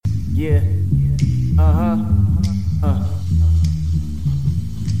Yeah. Uh-huh.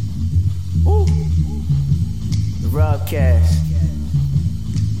 Ooh. The Robcast.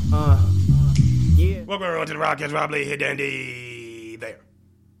 Yeah. Welcome everyone to the Robcast. Rob Lee, Hit Dandy. There.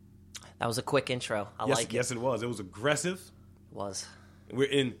 That was a quick intro. I like it. Yes, it was. It was aggressive. It was. We're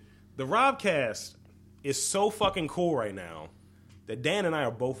in the Robcast is so fucking cool right now that Dan and I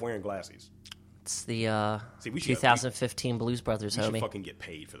are both wearing glasses. It's the we should- 2015 Blues Brothers, We should homie. fucking get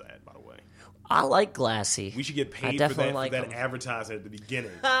paid for that, by the way. I like glassy. We should get I paid for definitely that, like for that 'em. advertising at the beginning.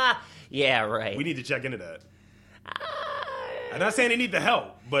 Yeah, right. We need to check into that. I'm not saying they need the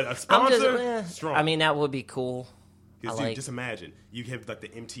help, but a sponsor, strong. I mean, that would be cool. Because I like. just imagine you have like the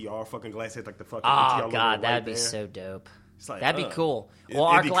MTR fucking glasses, like the fucking Oh MTR logo god, right that'd be there. so dope. It's like, That'd be cool. Well,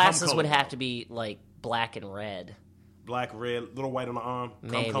 it'd our be glasses cum would color, have though. to be like black and red. Black, red, little white on the arm,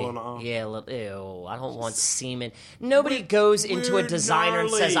 Maybe. cum color on the arm. Yeah, ew. I don't want semen. Nobody goes into a we're designer and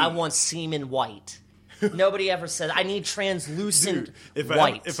says, gnarly. I want semen white. Nobody ever says, I need translucent Dude,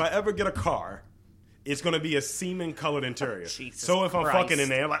 white. if I ever get a car, it's going to be a semen colored interior. Jesus so if I'm Christ. fucking in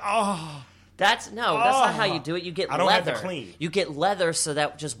there, I'm like, oh. That's not how you do it. You get I don't leather. have to clean. You get leather so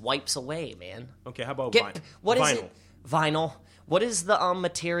that just wipes away, man. Okay, how about Get what is vinyl? it? Vinyl. What is the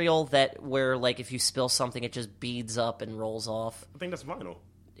material that where like if you spill something it just beads up and rolls off? I think that's vinyl.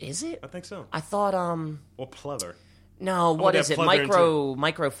 Is it? I think so. I thought Or pleather. no. What that is it? pleather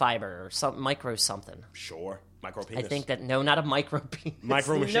Microfiber or something? Micro something. Sure. Micro penis. I think that no, not a micro penis.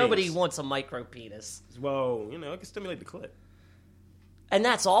 Micro machines. Nobody wants a micro penis, Well, it can stimulate the clit. and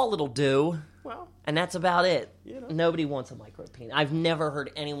that's all it'll do. Well, And that's about it. You know. Nobody wants a micro penis. I've never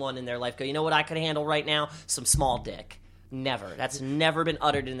heard anyone in their life go, you know what I could handle right now? Some small dick. Never. That's never been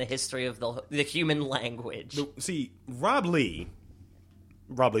uttered in the history of the human language. see, Rob Lee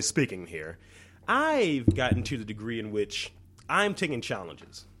speaking here, I've gotten to the degree in which I'm taking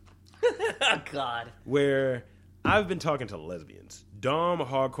challenges. Oh, God. Where I've been talking to lesbians, dumb,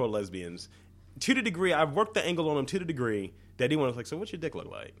 hardcore lesbians, to the degree, I've worked the angle on them to the degree that they want to like, so what's your dick look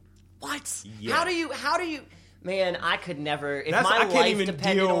like? What? Yeah. How do you... Man, I could never... If my I can't life even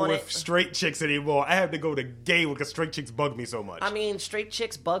depended deal on with it... straight chicks anymore. I have to go to gay because straight chicks bug me so much. I mean, straight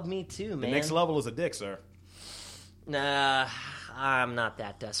chicks bug me too, the man. next level is a dick, sir. Nah, I'm not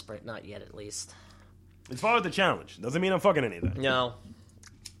that desperate. Not yet, at least. As far as the challenge, doesn't mean I'm fucking anything. No.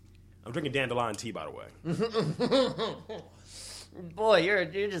 I'm drinking dandelion tea, by the way. Boy, you're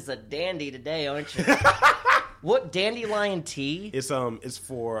just a dandy today, aren't you? What, dandelion tea? It's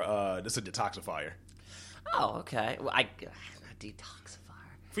for it's a detoxifier Oh, okay. Well, a detoxifier.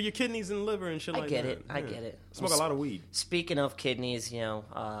 for your kidneys and liver and shit like that. I get it. Smoke a lot of weed. Speaking of kidneys,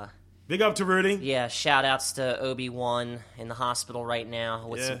 Big up to Rudy. yeah, shout outs to Obi-Wan in the hospital right now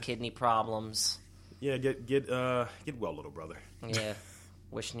with Yeah. some kidney problems. Yeah, get well, little brother. Yeah.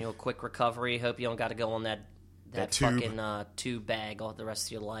 Wishing you a quick recovery. Hope you don't got to go on that tube. fucking tube bag all the rest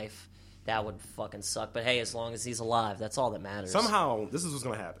of your life. That would fucking suck. But hey, as long as he's alive, that's all that matters. Somehow, this is what's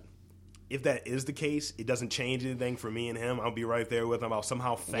gonna happen. If that is the case, it doesn't change anything for me and him. I'll be right there with him. I'll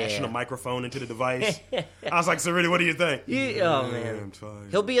somehow fashion Yeah. a microphone into the device. I was like, so Rudy, what do you think? Oh man, I'm tired.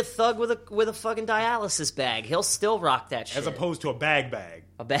 he'll be a thug with a fucking dialysis bag. He'll still rock that shit. As opposed to a bag.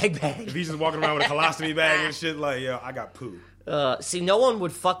 A bag. If he's just walking around with a colostomy bag and shit, like, yo, I got poo. See, no one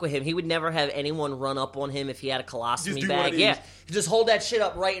would fuck with him. He would never have anyone run up on him if he had a Just colostomy do bag. one of these. Yeah, just hold that shit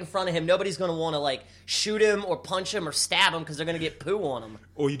up right in front of him. Nobody's gonna want to like shoot him or punch him or stab him because they're gonna get poo on him.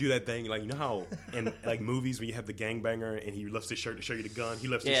 Or you do that thing, like, you know how in like movies when you have the gangbanger and he lifts his shirt to show you the gun, he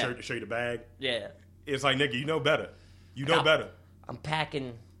lifts his Yeah. shirt to show you the bag. Yeah, It's like, nigga, you know better. You know Now- better. I'm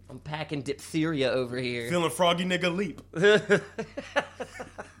packing diphtheria over here. Feeling froggy, nigga, leap.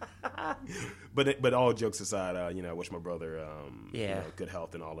 But all jokes aside, I wish my brother good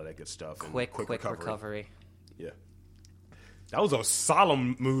health and all of that good stuff. And Quick recovery. Yeah. That was a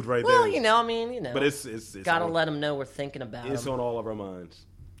solemn mood right Well, there. But it's gotta on, let him know we're thinking about it's him. on all of our minds.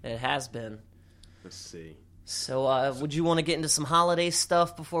 It has been. Let's see. So, would you want to get into some holiday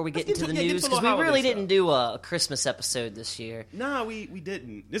stuff before we get Let's into get the to news? the Because we holiday really stuff. didn't do a Christmas episode this year. Nah, we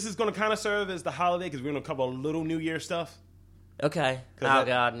didn't. This is going to kind of serve as the holiday because we're going to cover a little New Year stuff. Okay. 'Cause Oh, that-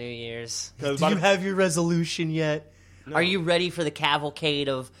 God, New Year's. 'Cause Do by you the- have your resolution yet? No. Are you ready for the cavalcade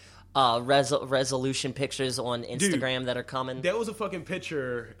of resolution pictures on Instagram that are coming? There was a fucking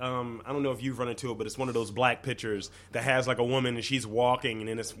picture. I don't know if you've run into it, but it's one of those black pictures that has like a woman and she's walking, and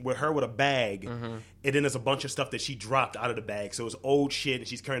then it's with her with a bag, and then there's a bunch of stuff that she dropped out of the bag. So it's old shit, and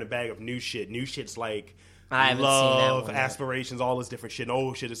she's carrying a bag of new shit. New shit's like I haven't seen that love, one yet. aspirations, all this different shit. And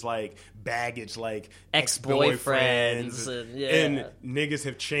old shit is like baggage, like Ex-boyfriends, and niggas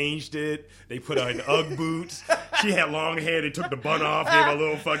have changed it. They put her in Ugg boots. She had long hair. They took the bun off, gave her a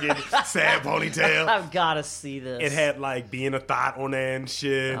little fucking sad ponytail. I've got to see this. It had like being a thought on there and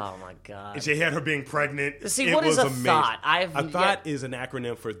shit. Oh my god! And she had her being pregnant. See, it what is was a amazing. thought? A thought is an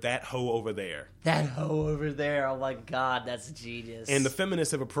acronym for that hoe over there. That hoe over there. Oh my god, that's genius. And the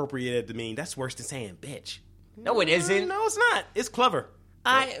feminists have appropriated it to mean that's worse than saying bitch. No, it isn't. No, it's not. It's clever.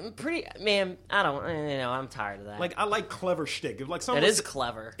 I'm pretty, man. I don't. I'm tired of that. Like, I like clever shtick. If like someone it is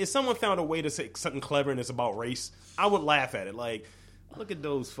clever. If someone found a way to say something clever and it's about race, I would laugh at it. Like, look at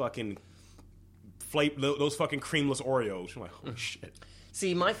those fucking those fucking creamless Oreos. I'm like, holy shit.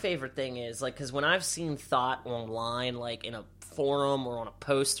 See, my favorite thing is like because when I've seen thought online, like in a forum or on a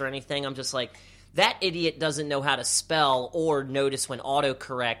post or anything, I'm just like, that idiot doesn't know how to spell or notice when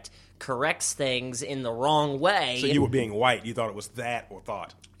autocorrect corrects things in the wrong way. So you were being white. You thought it was that or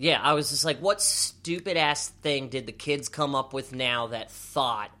thought. Yeah, I was just like, what stupid ass thing did the kids come up with now that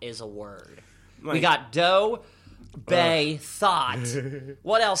thought is a word? Like, we got dough, bay, thought.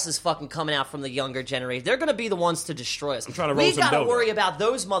 What else is fucking coming out from the younger generation? They're going to be the ones to destroy us. I'm trying to roll we some got to dough. worry about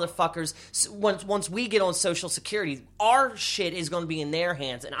those motherfuckers once we get on Social Security. Our shit is going to be in their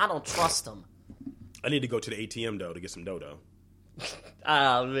hands, and I don't trust them. I need to go to the ATM though to get some dodo.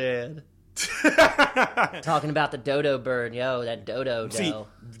 Oh, man. Talking about the dodo bird, yo, that dodo dough. See,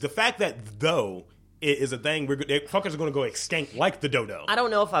 the fact that though is a thing, fuckers are going to go extinct like the dodo. I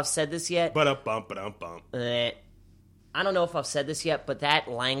don't know if I've said this yet. Bump. I don't know if I've said this yet, but that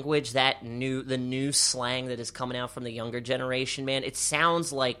language, the new slang that is coming out from the younger generation, man, it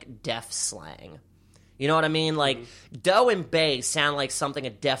sounds like deaf slang. You know what I mean? Like, dough and bay sound like something a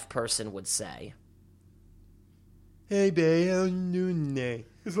deaf person would say. Hey, babe, how you doing today?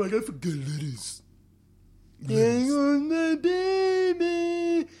 It's like, I forgot lettuce. Hang on, my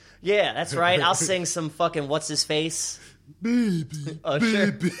baby. Yeah, that's right. I'll sing some fucking what's his face? Baby.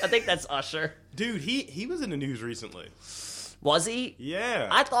 Usher. Baby. I think that's Usher. Dude, he was in the news recently. Was he? Yeah.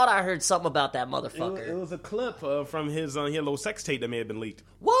 I thought I heard something about that motherfucker. It was a clip from his he had a little sex tape that may have been leaked.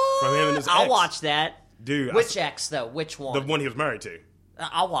 What? From him and his I'll ex. watch that. Dude. Which ex, though? Which one? The one he was married to.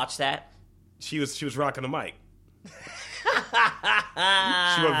 I'll watch that. She was rocking the mic. She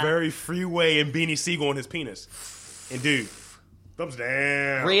went very freeway and Beanie Siegel on his penis. And dude, thumbs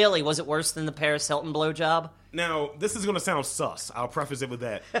down. Really? Was it worse than the Paris Hilton blowjob? Now, this is going to sound sus. I'll preface it with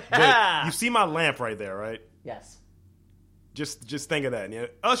that. But you see my lamp right there, right? Yes. Just think of that. Yeah,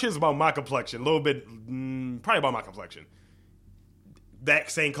 Usher's about my complexion. A little bit, probably about my complexion. That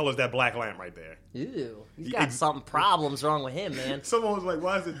same color as that black lamp right there. Ew. He's got some problems wrong with him, man. Someone was like,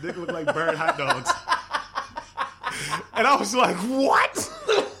 why does his dick look like burned hot dogs? And I was like, what?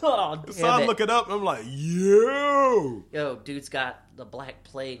 Oh, So I look it up, and I'm like, yo. Yo, dude's got the black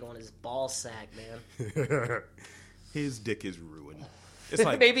plague on his ball sack, man. His dick is ruined. It's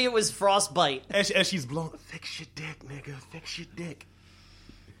like, Maybe it was frostbite. as she's blowing, fix your dick, nigga, fix your dick.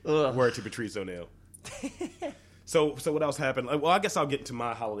 Ugh. Word to Patrice O'Neal. So what else happened? Well, I guess I'll get into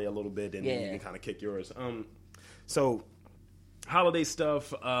my holiday a little bit, and then you can kind of kick yours. So holiday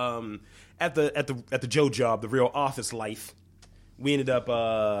stuff. At the Joe job, the real office life, we ended up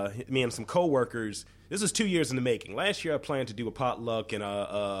me and some coworkers. This is 2 years in the making. Last year, I planned to do a potluck and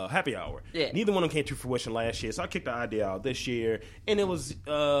a happy hour. Yeah. Neither one of them came to fruition last year, so I kicked the idea out this year, and it was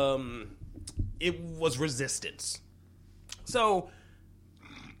resistance. So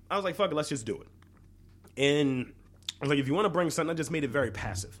I was like, "Fuck it, let's just do it." And I was like, "If you want to bring something," I just made it very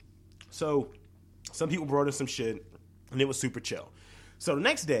passive. So some people brought in some shit, and it was super chill. So the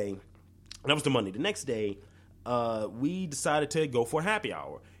next day, that was the Monday. The next day, we decided to go for a happy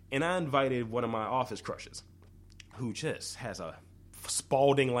hour. And I invited one of my office crushes, who just has a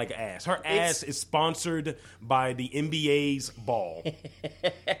Spalding-like ass. Her ass is sponsored by the NBA's ball.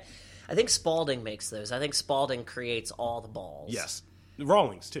 I think Spalding makes those. I think Spalding creates all the balls. Yes.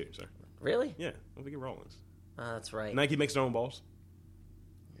 Rawlings, too, sir. Really? Yeah, don't forget Rawlings. That's right. Nike makes their own balls.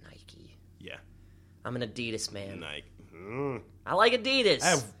 Nike. Yeah. I'm an Adidas man. Nike. I like Adidas.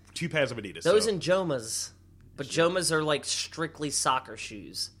 I have 2 pairs of Adidas. Those so. and Jomas. But Jomas are like strictly soccer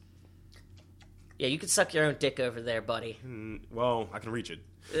shoes. Yeah, you can suck your own dick over there, buddy. Well, I can reach it.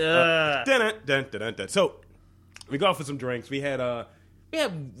 Ugh. So, we go out for some drinks. We had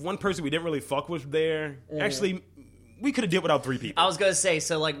one person we didn't really fuck with there. Actually, we could have did without 3 people. I was going to say,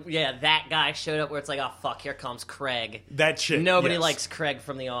 so like, yeah, that guy showed up where it's like, oh, fuck, here comes Craig. That shit. Nobody yes. likes Craig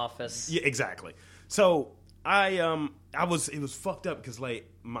from The Office. Yeah, exactly. So, it was fucked up because, like,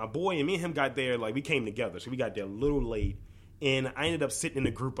 my boy and me and him got there, like, we came together. So, we got there a little late. and I ended up sitting in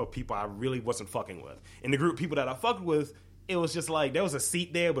a group of people I really wasn't fucking with. And the group of people that I fucked with, it was just like, there was a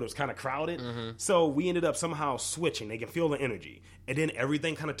seat there, but it was kind of crowded. So we ended up somehow switching. They can feel the energy. And then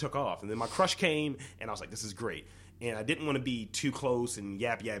everything kind of took off. And then my crush came, and I was like, this is great. And I didn't want to be too close and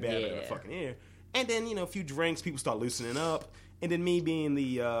yap in the fucking ear. And then, a few drinks, people start loosening up. And then me being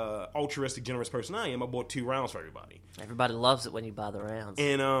the altruistic, generous person I am, I bought 2 rounds for everybody. Everybody loves it when you buy the rounds.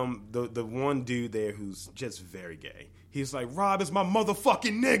 And the one dude there who's just very gay, he's like, Rob is my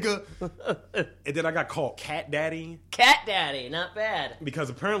motherfucking nigga. And then I got called Cat Daddy. Cat Daddy, not bad.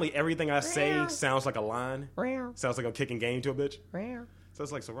 Because apparently everything I say sounds like a line. Sounds like I'm kicking game to a bitch. So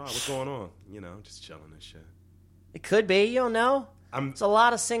it's like, so Rob, what's going on? Just chilling and shit. It could be, you don't know. There's a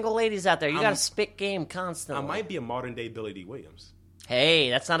lot of single ladies out there. You got to spit game constantly. I might be a modern day Billy D. Williams. Hey,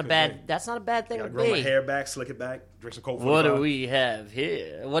 that's not a bad thing to be. Grow my hair back, slick it back, drink some Coke. What do we have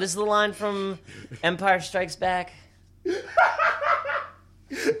here? What is the line from Empire Strikes Back? That's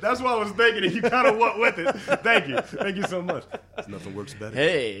what I was thinking, and you kind of went with it. Thank you so much. Nothing works better.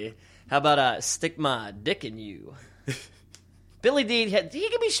 Hey, how about stick my dick in you? Billy D, he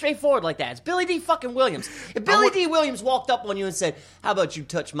can be straightforward like that. It's Billy D. fucking Williams. If Billy D. Williams walked up on you and said, "How about you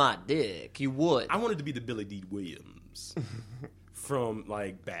touch my dick?" You would. I wanted to be the Billy D. Williams from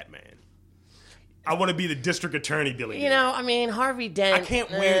like Batman. I want to be the district attorney, Billy D. Harvey Dent. I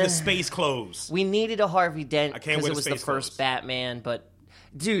can't wear the space clothes. We needed a Harvey Dent because it was the first Batman, but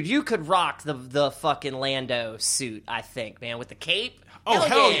dude, you could rock the fucking Lando suit, I think, man, with the cape. Oh,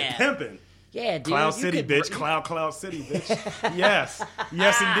 hell yeah, pimping. Yeah, dude. Cloud City, bitch. Cloud City, bitch. Yes,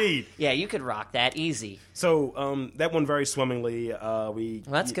 indeed. Yeah, you could rock that easy. So that went very swimmingly.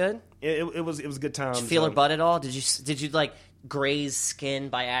 That's good. It was a good time. Did you feel her butt at all? Did you like graze skin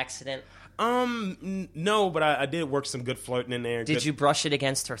by accident? No, but I did work some good flirting in there. Did you brush it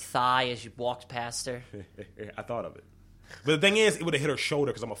against her thigh as you walked past her? I thought of it. But the thing is, it would have hit her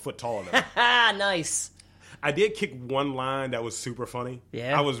shoulder because I'm a foot taller than her. Nice. I did kick one line that was super funny.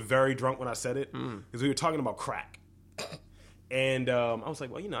 Yeah. I was very drunk when I said it because we were talking about crack. And I was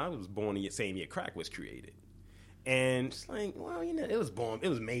like, well, I was born the same year crack was created. And just like, well, it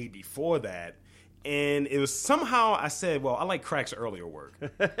was made before that. And it was somehow I said, well, I like Crack's earlier work.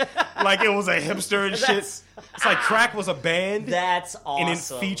 Like it was a hipster and shit. It's like Crack was a band. That's awesome. And it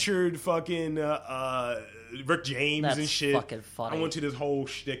featured fucking Rick James and shit. That's fucking funny. I went to this whole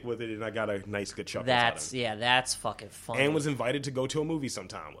shtick with it and I got a nice good chuckle. That's fucking funny. And was invited to go to a movie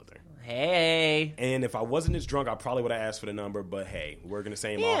sometime with her. Hey. And if I wasn't as drunk, I probably would have asked for the number. But hey, we're in the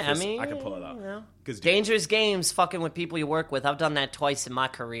same office. I can pull it up. Because dangerous games, fucking with people you work with. I've done that twice in my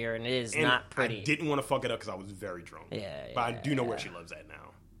career, and it is not pretty. I didn't want to fuck it up because I was very drunk. But I do know where she lives at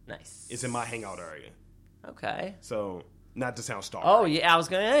now. Nice. It's in my hangout area. Okay. So, not to sound stalker. Oh, yeah, I was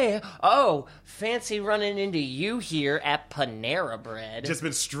going to, fancy running into you here at Panera Bread. Just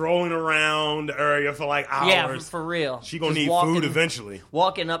been strolling around the area for like hours. Yeah, for real. She gonna need food eventually.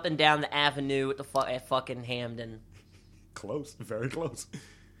 Walking up and down the avenue at fucking Hamden. Close, very close.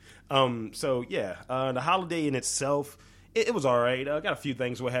 So, yeah, the holiday in itself, it was all right. I got a few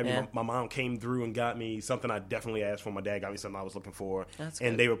things. What have you. My mom came through and got me something I definitely asked for. My dad got me something I was looking for. That's good.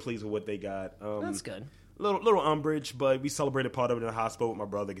 And they were pleased with what they got. That's good. Little umbrage, but we celebrated part of it in the hospital with my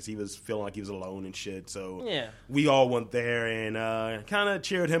brother because he was feeling like he was alone and shit. So we all went there and kind of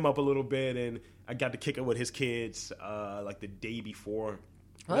cheered him up a little bit. And I got to kick it with his kids like the day before.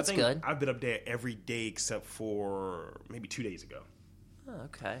 Well, that's good. I've been up there every day except for maybe 2 days ago. Oh,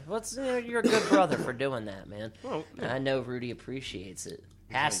 okay. Well, you're a good brother for doing that, man. Well, I know Rudy appreciates it.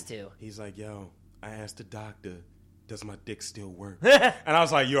 He's like, yo, I asked the doctor, does my dick still work? And I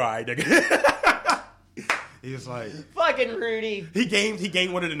was like, you're all right, nigga. He was like, fucking Rudy. He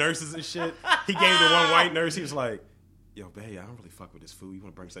gamed one of the nurses and shit. He gamed the one white nurse. He was like, yo, babe, I don't really fuck with this food. You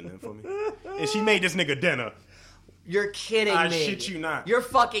want to bring something in for me? And she made this nigga dinner. You're kidding me. I shit you not. You're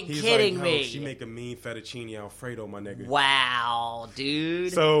fucking kidding me. She make a mean fettuccine Alfredo, my nigga. Wow,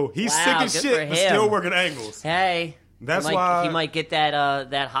 dude. So he's sick as shit, but still working angles. Hey, that's why he might get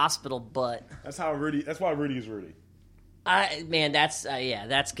that hospital butt. That's why Rudy is Rudy. That's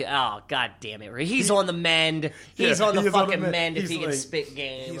good. Oh, god damn it, he's on the mend. He's on the fucking mend if he can spit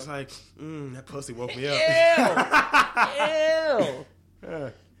game. He's like, that pussy woke me up.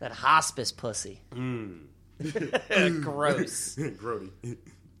 Ew. That hospice pussy. Gross. Grody.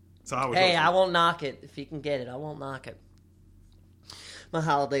 So I won't knock it. If you can get it, I won't knock it. My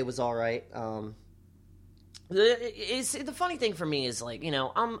holiday was all right. The funny thing for me is like,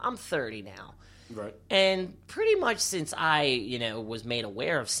 I'm 30 now. Right. And pretty much since I, was made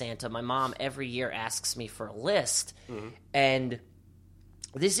aware of Santa, my mom every year asks me for a list. Mm-hmm. And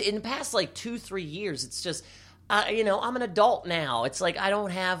this in the past like 2-3 years, it's just I'm an adult now. It's like I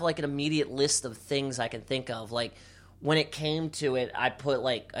don't have like an immediate list of things I can think of. Like when it came to it, I put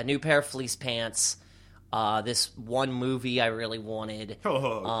like a new pair of fleece pants. This one movie I really wanted.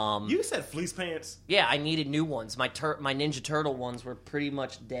 You said fleece pants? Yeah, I needed new ones. My Ninja Turtle ones were pretty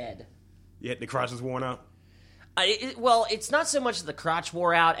much dead. Yeah, the crotch is worn out? Well, it's not so much the crotch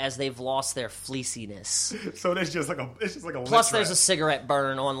wore out as they've lost their fleeciness. So it's just like a Plus, there's a cigarette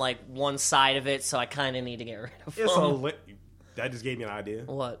burn on like one side of it, so I kind of need to get rid of them. That just gave me an idea.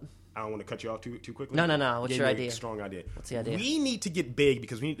 What? I don't want to cut you off too quickly. No. What's your idea? Strong idea. What's the idea? We need to get big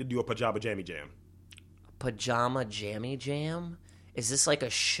because we need to do a pajama jammy jam. Pajama jammy jam? Is this like a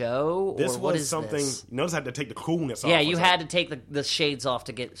show? This or what was is something. This? You notice I had to take the coolness off. Yeah, you had to take the shades off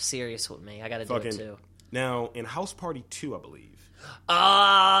to get serious with me. I got to do it too. Now, in House Party 2, I believe.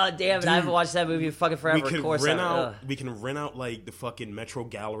 Ah, damn it! Dude, I haven't watched that movie in fucking forever. We can rent out like the fucking Metro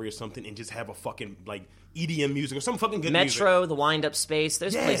Gallery or something and just have a fucking like EDM music or some fucking good music. Metro, the Wind Up Space.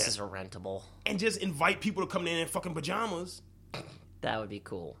 Those places are rentable. And just invite people to come in fucking pajamas. That would be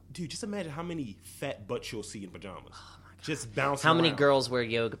cool. Dude, just imagine how many fat butts you'll see in pajamas. Oh my God. Just bouncing How many around. girls wear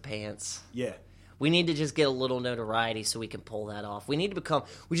yoga pants? Yeah. We need to just get a little notoriety so we can pull that off. We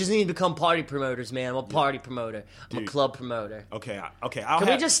just need to become party promoters, man. I'm a party promoter. I'm a club promoter. Okay. Can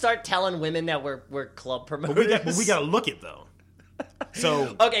we just start telling women that we're club promoters? But we gotta look it though.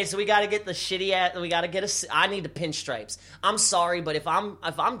 So okay, so we gotta get the shitty ass. We gotta get I need the pinstripes. I'm sorry, but if I'm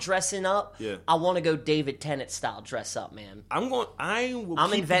dressing up, I want to go David Tennant style dress up, man. I'm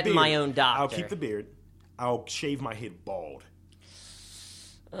inventing my own doctor. I'll keep the beard. I'll shave my head bald.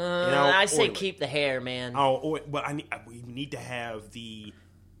 I say keep the hair, man. We need to have the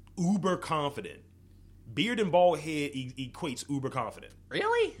uber confident. Beard and bald head equates uber confident.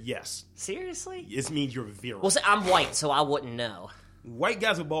 Really? Yes. Seriously? It means you're virile. Well, see, I'm white, so I wouldn't know. White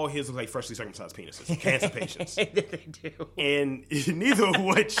guys with bald heads look like freshly circumcised penises. Cancer patients. They do. And neither of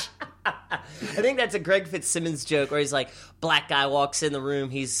which... I think that's a Greg Fitzsimmons joke where he's like, black guy walks in the room,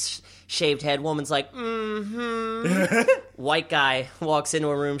 he's shaved head, woman's like, White guy walks into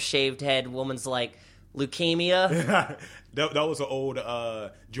a room, shaved head, woman's like, leukemia. That was an old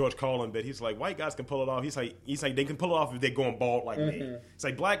George Carlin bit. He's like, white guys can pull it off. He's like they can pull it off if they're going bald like me. It's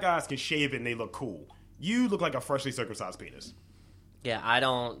like black guys can shave it and they look cool. You look like a freshly circumcised penis. Yeah, I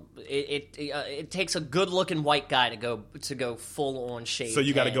don't. It takes a good-looking white guy to go full on shave. So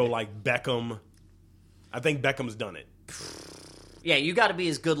you got to go like Beckham. I think Beckham's done it. Yeah, you got to be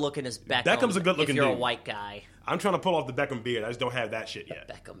as good-looking as Beckham. Beckham's a good-looking if you're dude. A white guy. I'm trying to pull off the Beckham beard. I just don't have that shit yet.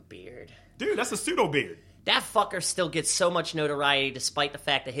 The Beckham beard, dude. That's a pseudo beard. That fucker still gets so much notoriety despite the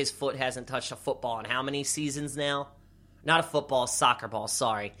fact that his foot hasn't touched a football in how many seasons now? Not a football, soccer ball.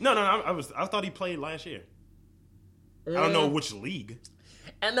 Sorry. No. I thought he played last year. I don't know which league.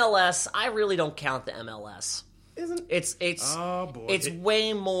 MLS. I really don't count the MLS. Isn't it's oh boy. It's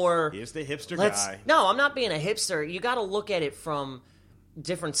way more. Here's the hipster guy. No, I'm not being a hipster. You got to look at it from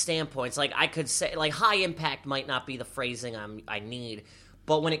different standpoints. Like I could say, like high impact might not be the phrasing I need,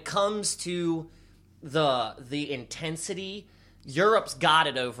 but when it comes to the intensity, Europe's got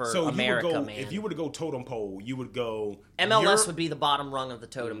it over America, man. If you were to go totem pole, you would go MLS Europe, would be the bottom rung of the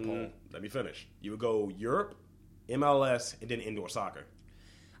totem pole. Let me finish. You would go Europe, MLS, and then indoor soccer.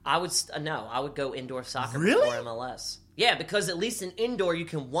 I would go indoor soccer really? before MLS. Yeah, because at least in indoor you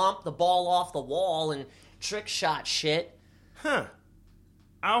can whomp the ball off the wall and trick shot shit. Huh.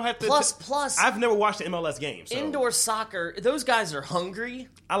 I'll have to. Plus, I've never watched an MLS game. So. Indoor soccer, those guys are hungry.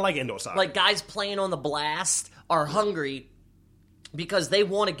 I like indoor soccer. Like guys playing on the blast are hungry because they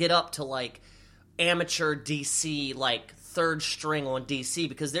want to get up to like amateur DC, like third string on DC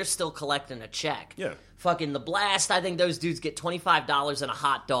because they're still collecting a check. Yeah. Fucking the blast, I think those dudes get $25 and a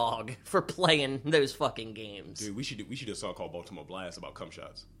hot dog for playing those fucking games. Dude, we should do a song called Baltimore Blast about cum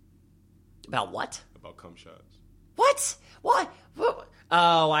shots. About what? About cum shots. What?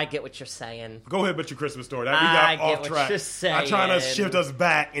 Oh, I get what you're saying. Go ahead with your Christmas story. We got off track. What you're saying. I'm trying to shift us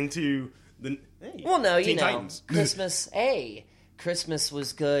back into the Teen Titans. Christmas. Christmas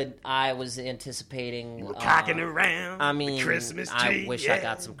was good. I was anticipating. You were cocking around. I mean, the Christmas tree. I wish I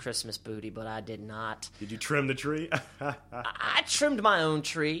got some Christmas booty, but I did not. Did you trim the tree? I trimmed my own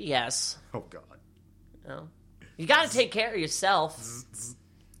tree. Yes. Oh God. No. You got to take care of yourself.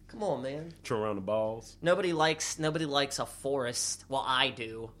 Come on, man. Trim around the balls. Nobody likes a forest. Well, I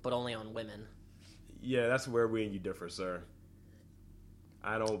do, but only on women. Yeah, that's where we and you differ, sir.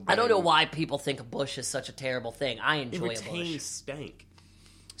 I don't know why people think a bush is such a terrible thing. I enjoy a bush. It retains stank.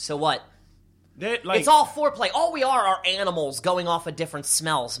 So what? It's all foreplay. All we are animals going off of different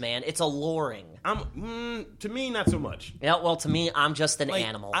smells, man. It's alluring. To me, not so much. Yeah, well, to me, I'm just an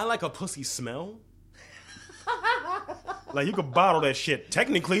animal. I like a pussy smell. Like, you could bottle that shit.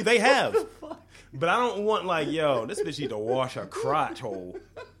 Technically, they have. But I don't want, like, yo, this bitch need to wash her crotch hole.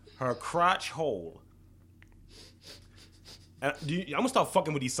 Her crotch hole. I'm going to start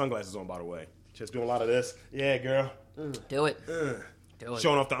fucking with these sunglasses on, by the way. Just doing a lot of this. Yeah, girl. Do it. Do it.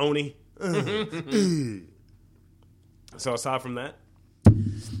 Showing off the Oni. So aside from that? I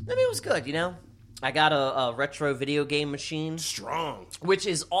mean, it was good, you know? I got a retro video game machine. Strong. Which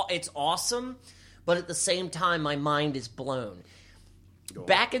is, it's awesome, but at the same time, my mind is blown.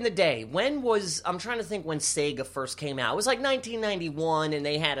 Back in the day, I'm trying to think when Sega first came out. It was like 1991, and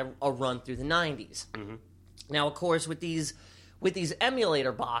they had a run through the 90s. Mm-hmm. Now, of course, with these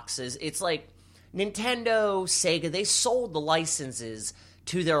emulator boxes, it's like Nintendo, Sega, they sold the licenses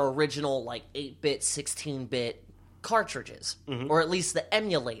to their original, like, 8-bit, 16-bit cartridges, or at least the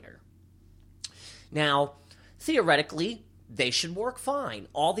emulator. Now, theoretically, they should work fine.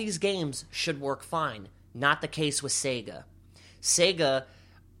 All these games should work fine. Not the case with Sega. Sega,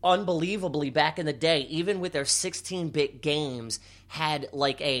 unbelievably, back in the day, even with their 16-bit games, had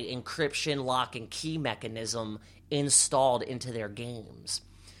like a encryption, lock, and key mechanism installed into their games.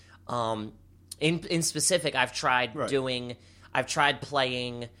 In specific, I've tried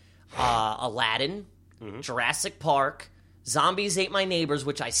playing Aladdin, Jurassic Park, Zombies Ate My Neighbors,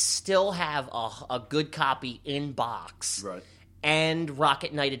 which I still have a good copy in box, right, and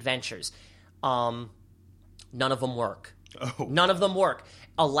Rocket Knight Adventures. None of them work. Oh. None of them work.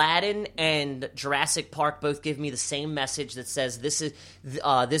 Aladdin and Jurassic Park both give me the same message that says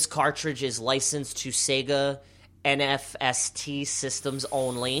this cartridge is licensed to Sega NFST systems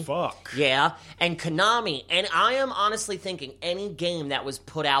only. Fuck. Yeah. And Konami, and I am honestly thinking any game that was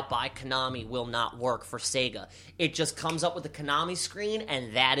put out by Konami will not work for Sega. It just comes up with a Konami screen,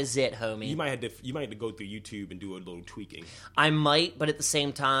 and that is it, homie. You might have to go through YouTube and do a little tweaking. I might, but at the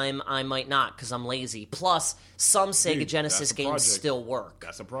same time, I might not, because I'm lazy. Plus, some Sega Genesis games still work.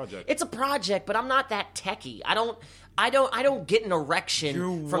 That's a project. It's a project, but I'm not that techie. I don't get an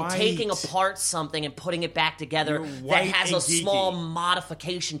erection from taking apart something and putting it back together that has a small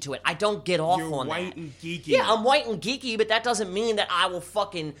modification to it. I don't get off on that. You're white and geeky. Yeah, I'm white and geeky, but that doesn't mean that I will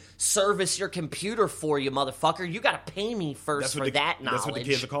fucking service your computer for you, motherfucker. You gotta pay me first for that knowledge. That's what the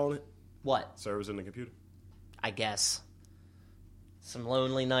kids are calling it? What? Servicing the computer? I guess. Some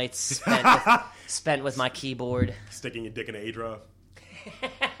lonely nights spent with my keyboard. Sticking your dick in an A drive.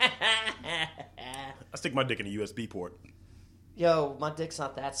 I stick my dick in a USB port. Yo, my dick's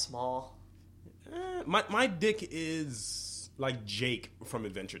not that small. My dick is like Jake from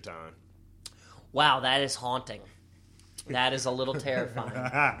Adventure Time. Wow, that is haunting. That is a little terrifying.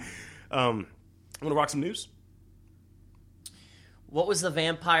 Want to rock some news? What was the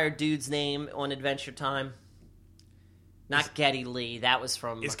vampire dude's name on Adventure Time? Not Geddy Lee. That was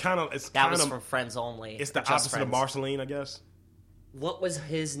from. That was from Friends Only. It's the opposite of Marceline, I guess. What was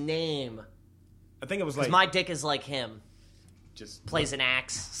his name? I think it was like... my dick is like him. Just plays an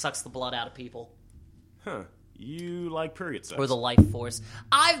axe, sucks the blood out of people. Huh. You like period sex. Or the life force.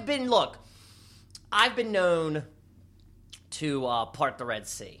 I've been known to part the Red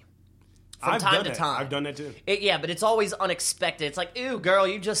Sea. From time to time. I've done that too. Yeah, but it's always unexpected. It's like, ew, girl,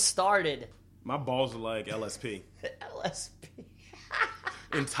 you just started. My balls are like LSP. LSP.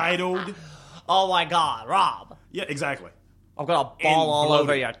 Entitled. Oh my God, Rob. Yeah, exactly. I've got a ball all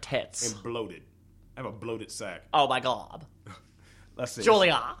over your tits. And bloated. I have a bloated sack. Oh my God. Let's see.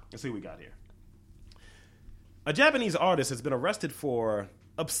 Julia. Let's see what we got here. A Japanese artist has been arrested for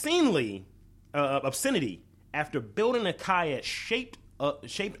obscenity after building a kayak shaped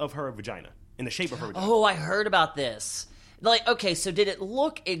of her vagina. In the shape of her vagina. Oh, I heard about this. Like, okay, so did it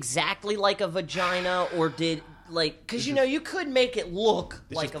look exactly like a vagina, or did, like, because, you could make it look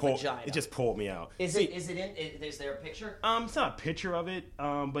like a vagina. It just pulled me out. Is there a picture? It's not a picture of it,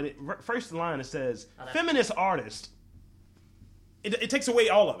 but first line it says, feminist artist. It takes away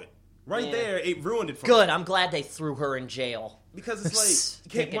all of it. Right there, it ruined it for me. Good, I'm glad they threw her in jail. Because it's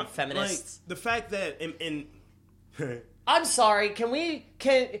like... feminists. Like, the fact that I'm sorry,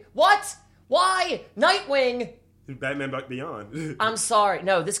 what? Why? Nightwing... Batman Beyond. I'm sorry.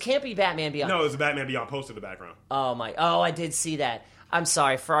 No, this can't be Batman Beyond. No, it's a Batman Beyond poster in the background. Oh, I did see that. I'm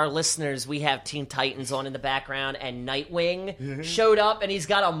sorry. For our listeners, we have Teen Titans on in the background, and Nightwing showed up, and he's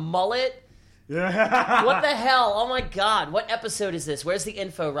got a mullet. What the hell? Oh, my God. What episode is this? Where's the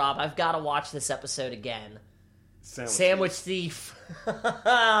info, Rob? I've got to watch this episode again. Sandwich Thief.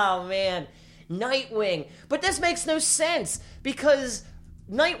 Oh, man. Nightwing. But this makes no sense, because...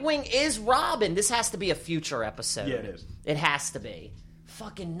 Nightwing is Robin. This has to be a future episode. Yeah, it is. It has to be.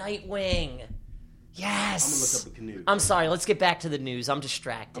 Fucking Nightwing. Yes. I'm going to look up the canoe. I'm sorry. Let's get back to the news. I'm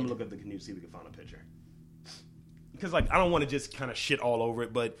distracted. I'm going to look up the canoe, see if we can find a picture. because like I don't want to just kind of shit all over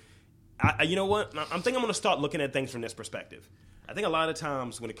it, but you know what? I think I'm going to start looking at things from this perspective. I think a lot of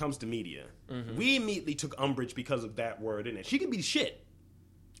times when it comes to media, we immediately took umbrage because of that word in it. She can be shit.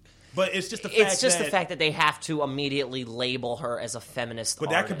 But it's just the fact that they have to immediately label her as a feminist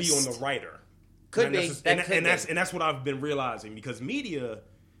But artist. that could be on the writer. Could be. And that's what I've been realizing, because media,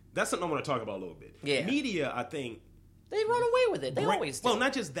 that's something I want to talk about a little bit. Yeah. Media, I think... They run away with it. They always do. Well,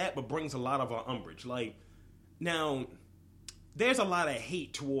 not just that, but brings a lot of our umbrage. Like, now... There's a lot of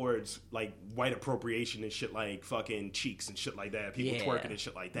hate towards, like, white appropriation and shit like fucking cheeks and shit like that. People twerking and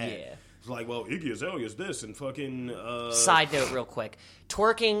shit like that. Yeah. It's like, well, Iggy Azalea's this and fucking... Side note real quick.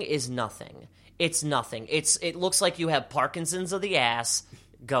 Twerking is nothing. It's nothing. It looks like you have Parkinson's of the ass.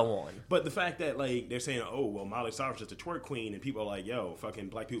 Go on. But the fact that, like, they're saying, oh, well, Miley Cyrus is the twerk queen, and people are like, yo, fucking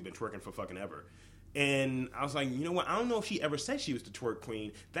black people been twerking for fucking ever. And I was like, you know what? I don't know if she ever said she was the twerk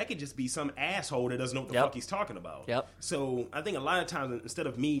queen. That could just be some asshole that doesn't know what the fuck he's talking about. Yep. So I think a lot of times, instead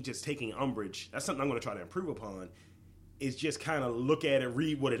of me just taking umbrage, that's something I'm going to try to improve upon, is just kind of look at it,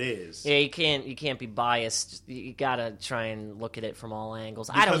 read what it is. Yeah, you can't be biased. You gotta try and look at it from all angles.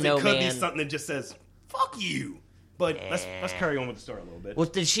 I don't know, man. Because it could be something that just says, fuck you. But let's carry on with the story a little bit. Well,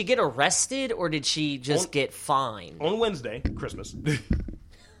 did she get arrested, or did she just get fined? On Wednesday, Christmas...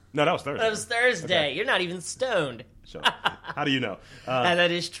 No, that was Thursday. That was Thursday. Okay. You're not even stoned. So, how do you know? That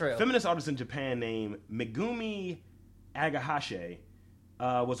is true. Feminist artist in Japan named Megumi Agahashe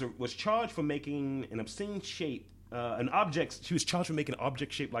was charged for making an obscene shape, an object. She was charged for making an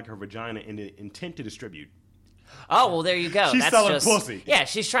object shaped like her vagina in the intent to distribute. Oh, well, there you go. She's that's selling just, pussy. Yeah,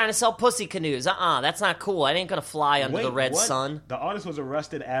 she's trying to sell pussy canoes. That's not cool. It ain't gonna fly under the red sun. The artist was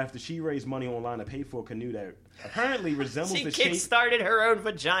arrested after she raised money online to pay for a canoe that apparently resembles She the shape kick-started her own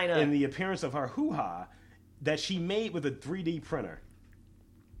vagina. and the appearance of her hoo-ha that she made with a 3D printer.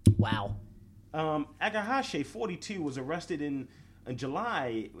 Wow. Agahashe, 42, was arrested in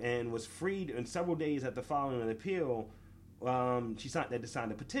July and was freed in several days after filing an appeal. She signed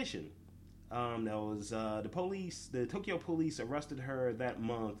a petition. The Tokyo police arrested her that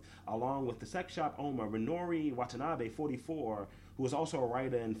month, along with the sex shop owner Minori Watanabe, 44, who was also a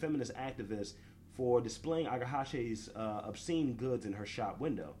writer and feminist activist, for displaying Agahashe's obscene goods in her shop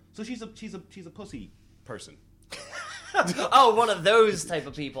window. So she's a pussy person. Oh, one of those type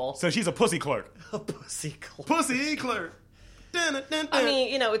of people. So she's a pussy clerk. A pussy clerk. Pussy clerk. Dun, dun, dun, dun. I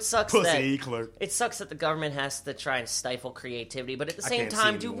mean, it sucks pussy clerk. It sucks that the government has to try and stifle creativity, but at the same can't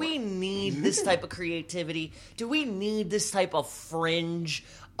time, see do anymore. we need this type of creativity? Do we need this type of fringe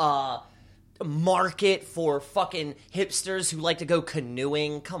market for fucking hipsters who like to go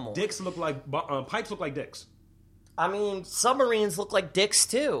canoeing? Come on. Dicks look like pipes look like dicks. I mean, submarines look like dicks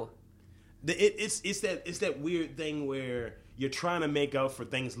too. It's that weird thing where you're trying to make up for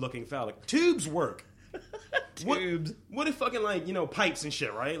things looking phallic. Tubes work. Tubes. What if fucking pipes and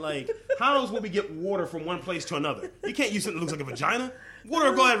shit, right? Like, how else will we get water from one place to another? You can't use something that looks like a vagina. Water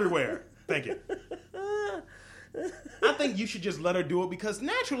will go everywhere. Thank you. I think you should just let her do it, because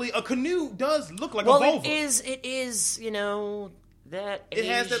naturally a canoe does look like a vulva. Well, it is, that It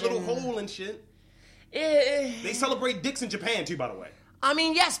has that little Asian- hole and shit. They celebrate dicks in Japan too, by the way. I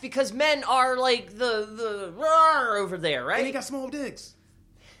mean, yes, because men are like the rawr over there, right? And they got small dicks.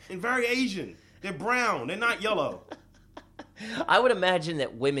 And very Asian. They're brown. They're not yellow. I would imagine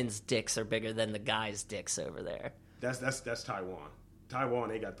that women's dicks are bigger than the guys' dicks over there. That's Taiwan. Taiwan,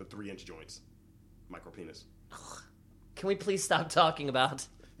 they got the 3-inch joints. Micro penis. Can we please stop talking about?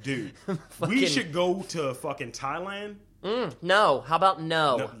 Dude, we should go to fucking Thailand. No. How about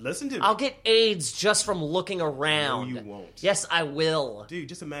no? No, listen to me. I'll get AIDS just from looking around. No, you won't. Yes, I will. Dude,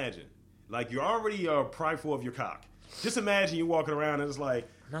 just imagine. Like, you're already prideful of your cock. Just imagine you walking around and it's like...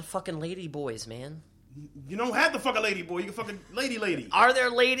 I'm not fucking lady boys, man. You don't have to fuck a lady boy. You can fuck a lady. Are there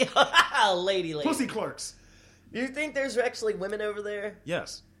lady... lady. Pussy clerks. Do you think there's actually women over there?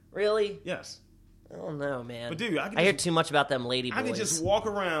 Yes. Really? Yes. I don't know, man. But dude, I hear too much about them lady boys. I can just walk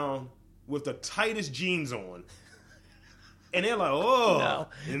around with the tightest jeans on. And they're like, oh, No.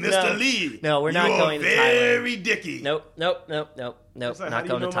 and Mr. No. Lee. No, we're not you're going to very dicky. Nope. It's like, Not how do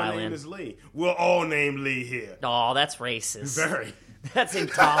going you to know my name Thailand. is Lee? We're all named Lee here. Oh, that's racist. Very. That's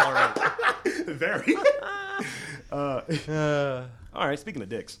intolerant. Very. All right, speaking of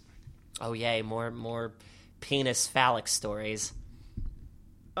dicks. Oh, yay, more penis phallic stories.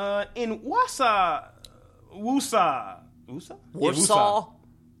 In Warsaw. Warsaw?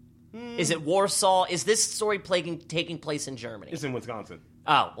 Is it Warsaw? Is this story taking place in Germany? It's in Wisconsin.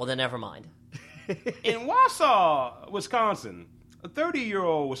 Oh, well then never mind. In Wausau, Wisconsin, a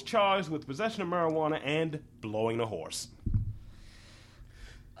 30-year-old was charged with possession of marijuana and blowing a horse.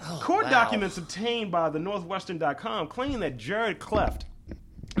 Court wow. documents obtained by the Northwestern.com claim that Jared Kreft,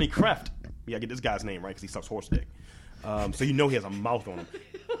 yeah, get this guy's name right because he sucks horse dick. So you know he has a mouth on him.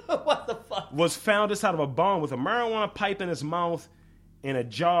 What the fuck? Was found inside of a barn with a marijuana pipe in his mouth and a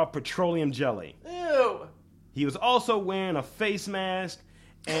jar of petroleum jelly. Ew. He was also wearing a face mask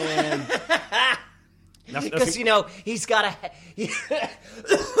and... Because, he's got a...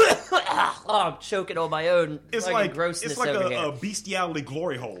 I'm choking on my own grossness it's like over here. a bestiality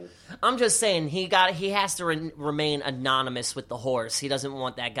glory hole. I'm just saying, he has to remain anonymous with the horse. He doesn't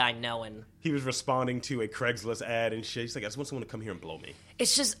want that guy knowing. He was responding to a Craigslist ad and shit. He's like, I just want someone to come here and blow me.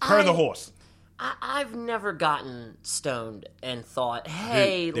 It's just... Per the horse. I've never gotten stoned and thought,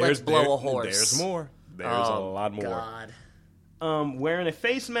 hey, let's blow a horse. There's more. There's a lot more. God. Wearing a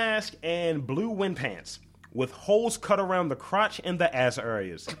face mask and blue wind pants with holes cut around the crotch and the ass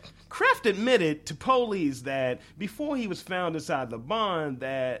areas. Kraft admitted to police that before he was found inside the barn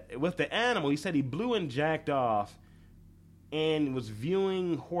that with the animal, he said he blew and jacked off and was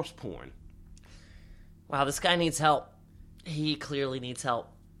viewing horse porn. Wow, this guy needs help. He clearly needs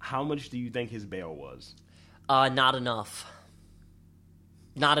help. How much do you think his bail was? Not enough.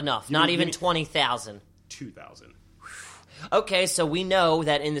 Not enough. Not even 20,000. 2,000. Okay, so we know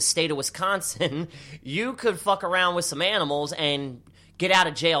that in the state of Wisconsin, you could fuck around with some animals and get out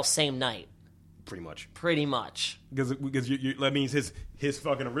of jail same night. Pretty much. Pretty much. Because that means his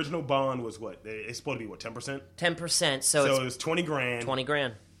fucking original bond was what? It's supposed to be what, 10%? 10%. So it was 20 grand. 20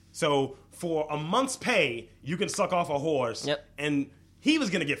 grand. So for a month's pay, you can suck off a horse. Yep. And he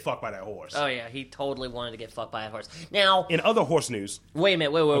was going to get fucked by that horse. Oh, yeah. He totally wanted to get fucked by that horse. Now... In other horse news... Wait a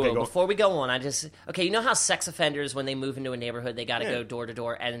minute. Wait. Go. Before we go on, Okay, you know how sex offenders, when they move into a neighborhood, they got to go door to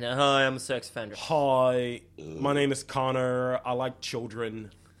door and, hi, I'm a sex offender. Hi, my name is Connor. I like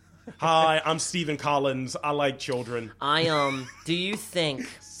children. Hi, I'm Stephen Collins. I like children. Do you think...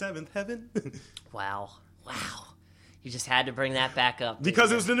 Seventh heaven? Wow. You just had to bring that back up.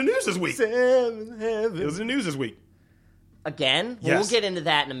 Because it was in the news this week. Seventh heaven. It was in the news this week. Again? Yes. We'll get into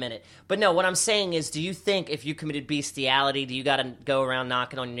that in a minute. But no, what I'm saying is, do you think if you committed bestiality, do you got to go around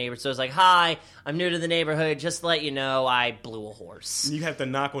knocking on your neighbor's? So it's like, hi, I'm new to the neighborhood. Just to let you know, I blew a horse. You have to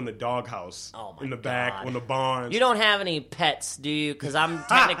knock on the doghouse. Oh my in the God. back, on the barn. You don't have any pets, do you? Because I'm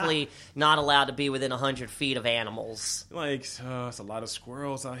technically not allowed to be within 100 feet of animals. It's a lot of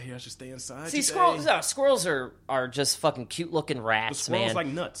squirrels out here. I should stay inside. See, today. squirrels are just fucking cute-looking rats, The squirrels man. like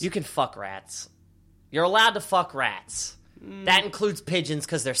nuts. You can fuck rats. You're allowed to fuck rats. That includes pigeons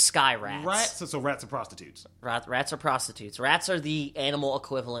because they're sky rats. So rats are prostitutes. Rats are prostitutes. Rats are the animal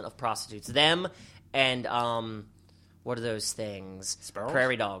equivalent of prostitutes. Them and, what are those things? Sparrows?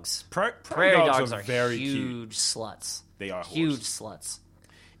 Prairie dogs. Prairie dogs are very huge cute. sluts. They are huge sluts.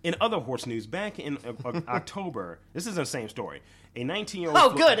 In other horse news, back in October, this is the same story. A 19-year-old...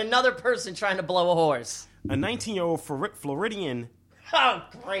 Oh, good. Another person trying to blow a horse. A 19-year-old Floridian... Oh,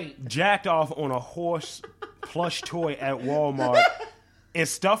 great. Jacked off on a horse plush toy at Walmart and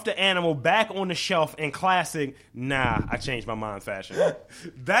stuffed the animal back on the shelf in classic, nah, I changed my mind fashion.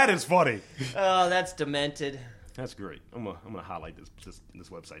 That is funny. Oh, that's demented. That's great. I'm gonna highlight this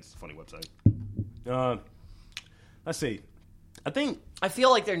website. It's a funny website. Let's see. I feel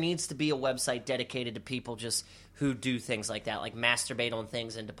like there needs to be a website dedicated to people just who do things like that, like masturbate on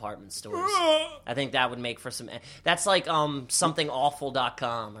things in department stores. I think that would make for some... That's like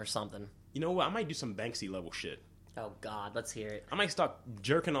somethingawful.com or something. You know what? I might do some Banksy level shit. Oh, God. Let's hear it. I might start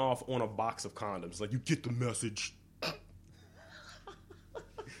jerking off on a box of condoms. Like, you get the message.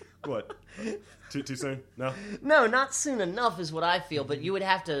 What? Too soon? No? No, not soon enough is what I feel, but you would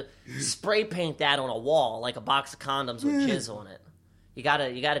have to spray paint that on a wall, like a box of condoms with jizz on it. You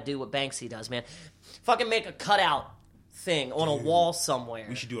gotta do what Banksy does, man. Fucking make a cutout thing on a wall somewhere.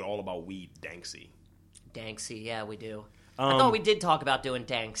 We should do it all about weed, Danksy. Danksy, yeah, we do. I thought we did talk about doing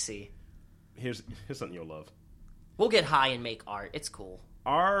Danksy. Here's something you'll love. We'll get high and make art. It's cool.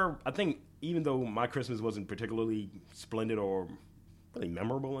 I think even though my Christmas wasn't particularly splendid or really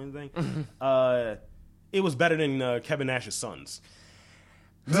memorable or anything, it was better than Kevin Nash's sons.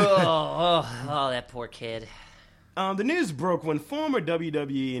 Oh, that poor kid. The news broke when former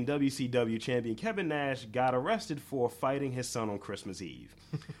WWE and WCW champion Kevin Nash got arrested for fighting his son on Christmas Eve.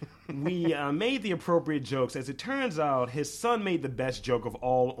 We made the appropriate jokes. As it turns out, his son made the best joke of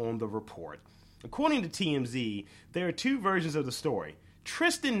all on the report. According to TMZ, there are two versions of the story.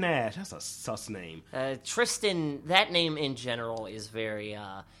 Tristan Nash, that's a sus name. Tristan, that name in general is very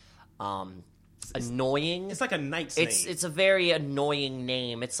Annoying? It's like a knight's It's a very annoying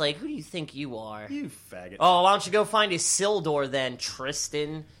name. It's like, who do you think you are? You faggot. Oh, why don't you go find Isildur then,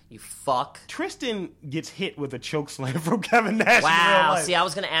 Tristan? You fuck. Tristan gets hit with a choke slam from Kevin Nash in real Wow. life. See, I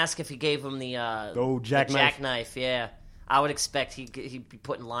was going to ask if he gave him the old jackknife. jackknife, yeah. I would expect he'd be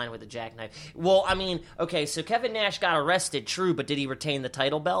put in line with the jackknife. Well, I mean, okay, so Kevin Nash got arrested, true, but did he retain the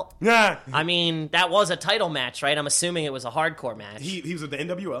title belt? Nah. I mean, that was a title match, right? I'm assuming it was a hardcore match. He was at the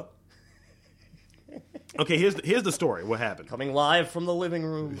NWO. Okay, here's the story. What happened? Coming live from the living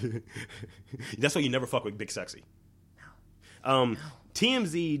room. That's why you never fuck with Big Sexy.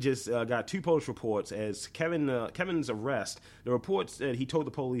 TMZ just got two Polish reports as Kevin's arrest. The reports said he told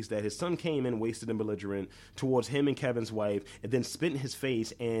the police that his son came in wasted and belligerent towards him and Kevin's wife, and then spit in his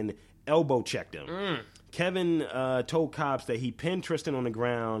face and elbow checked him. Kevin told cops that he pinned Tristan on the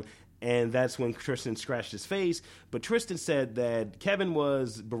ground, and that's when Tristan scratched his face. But Tristan said that Kevin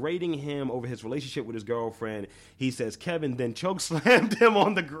was berating him over his relationship with his girlfriend. He says Kevin then chokeslammed him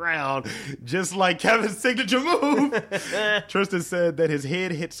on the ground, just like Kevin's signature move. Tristan said that his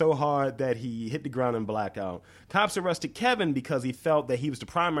head hit so hard that he hit the ground and blacked out. Cops arrested Kevin because he felt that he was the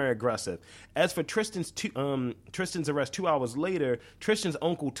primary aggressor. As for Tristan's arrest 2 hours later, Tristan's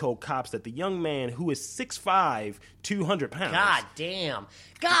uncle told cops that the young man, who is 6'5", 200 pounds. God damn,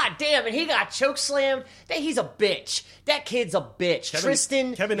 and he got chokeslammed. He's a bitch. That kid's a bitch.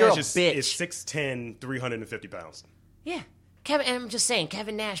 Kevin Nash you're a bitch. is 6'10", 350 pounds. Yeah. I'm just saying,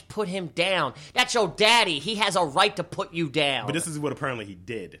 Kevin Nash put him down. That's your daddy. He has a right to put you down. But this is what apparently he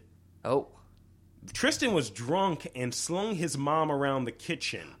did. Oh. Tristan was drunk and slung his mom around the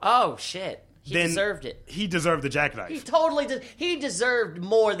kitchen. Oh, shit. He deserved it. He deserved the jackknife. He totally did. He deserved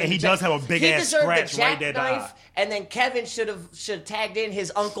more than. And he does have a big ass scratch right there. Jackknife, and then Kevin should have tagged in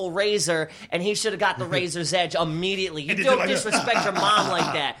his uncle Razor, and he should have got the Razor's edge immediately. You don't disrespect your mom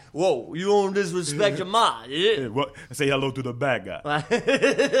like that. Whoa, you don't disrespect your mom. Yeah, well, say hello to the bad guy.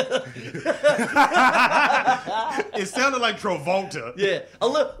 It sounded like Travolta. Yeah, a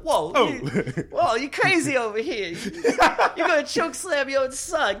little. Whoa, whoa, you crazy over here? You're gonna choke slam your own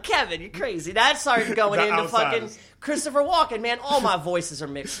son, Kevin. You crazy? That started going The into Outsiders. fucking Christopher Walken, man. All my voices are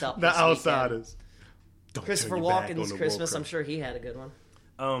mixed up. The this Outsiders. weekend. Christopher Walken's Christmas. I'm sure he had a good one.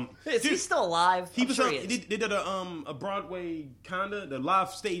 Is he still alive? He did a Broadway kinda the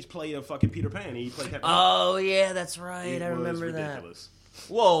live stage play of fucking Peter Pan. He played Captain. Oh yeah, that's right. I remember ridiculous.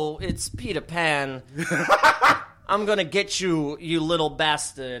 that. Whoa, it's Peter Pan. I'm gonna get you, you little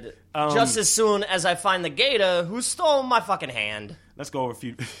bastard. Just as soon as I find the gator who stole my fucking hand. Let's go over a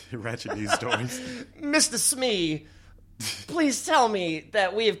few ratchet news stories. Mr. Smee, please tell me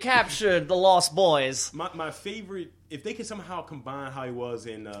that we have captured the lost boys. My favorite, if they could somehow combine how he was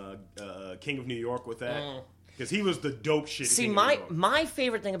in King of New York with that, because he was the dope shit. See, in King of New York. my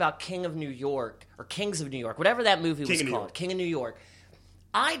favorite thing about King of New York, or Kings of New York, whatever that movie was called, York. King of New York,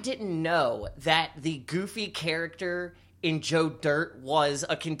 I didn't know that the goofy character in Joe Dirt was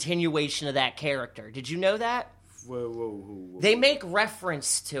a continuation of that character. Did you know that? Whoa. They make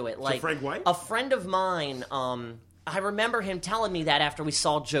reference to it. Like Frank White? A friend of mine, I remember him telling me that after we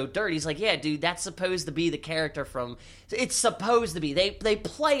saw Joe Dirt. He's like, yeah, dude, that's supposed to be the character from... It's supposed to be. They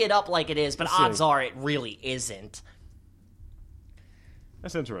play it up like it is, but odds are it really isn't.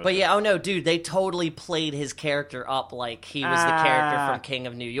 That's interesting. But yeah, oh no, dude, they totally played his character up like he was the character from King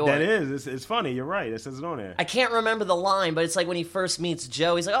of New York. That is. It's funny. You're right. It says it on there. I can't remember the line, but it's like when he first meets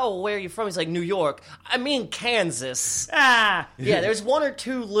Joe, he's like, oh, where are you from? He's like, New York. I mean, Kansas. Yeah, there's one or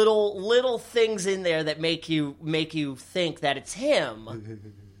two little things in there that make you think that it's him.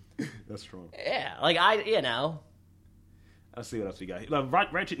 That's true. Yeah, like Let's see what else we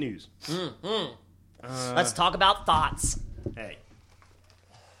got. Ratchet news. Let's talk about thoughts. Hey.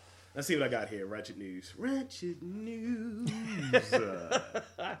 Let's see what I got here. Ratchet news. Ratchet news.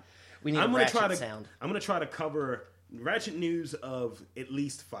 We need a ratchet sound. I'm going to try to cover ratchet news of at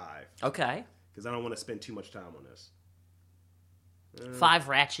least 5. Okay. Because I don't want to spend too much time on this. 5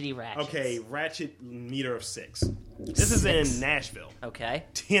 ratchety ratchets. Okay, ratchet meter of 6. This is in Nashville. Okay.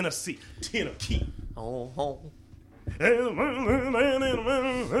 Tennessee. Oh.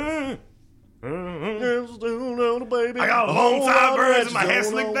 I got long sideburns and my hair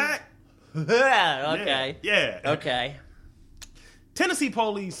slicked back. Yeah, okay. Yeah. Okay. Tennessee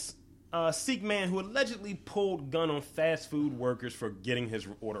police seek man who allegedly pulled gun on fast food workers for getting his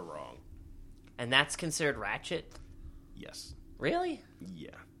order wrong. And that's considered ratchet? Yes. Really?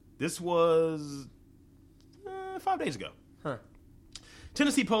 Yeah. This was 5 days ago. Huh.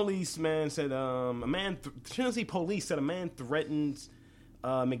 Tennessee police said a man threatens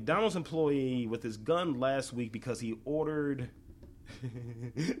McDonald's employee with his gun last week because he ordered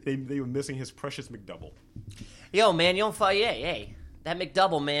They were missing his precious McDouble. Yo, man, you don't fight. Hey. That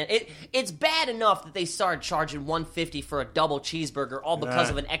McDouble, man. It's bad enough that they started charging $150 for a double cheeseburger all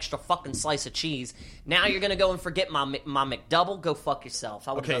because of an extra fucking slice of cheese. Now you're going to go and forget my McDouble? Go fuck yourself.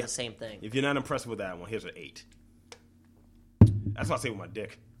 I would have done the same thing. If you're not impressed with that one, here's an 8. That's what I say with my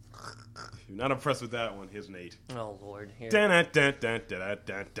dick. If you're not impressed with that one, here's an 8. Oh, Lord. Here. Dun, dun, dun, dun,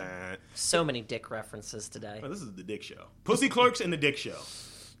 dun, dun. So many dick references today. Oh, this is the dick show. Pussy Clerks and the dick show.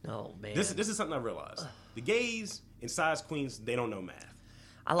 Oh, man. This is something I realized. The gays and size queens, they don't know math.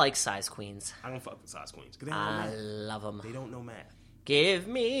 I like size queens. I don't fuck with size queens. Cause they don't know math. Love them. They don't know math. Give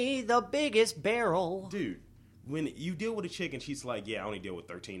me the biggest barrel. Dude, when you deal with a chick and she's like, yeah, I only deal with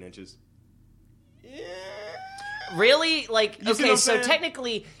 13 inches. Yeah. Really? Like, You see what okay, I'm so saying?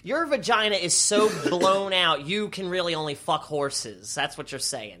 technically, your vagina is so blown out, you can really only fuck horses. That's what you're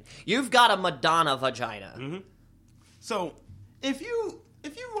saying. You've got a Madonna vagina. Mm-hmm. So, if you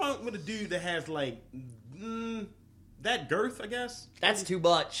want with a dude that has, like, that girth, I guess. That's too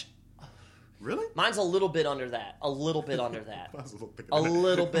much. Really? Mine's a little bit under that. A little bit under that. Mine's a little thicker A than that.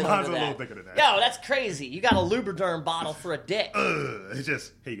 little bit Mine's under a that. little thicker than that. Yo, that's crazy. You got a Lubriderm bottle for a dick. It's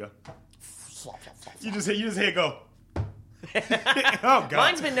just, here you go. Slop, slop, slop, You slop. just hear it go. Oh, God.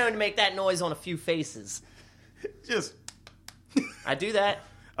 Mine's been known to make that noise on a few faces. Just. I do that.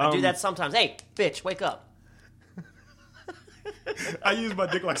 I do that sometimes. Hey, bitch, wake up. I use my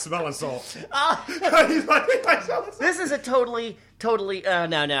dick like smelling salt. I use my dick like smelling salt. This is a totally, no,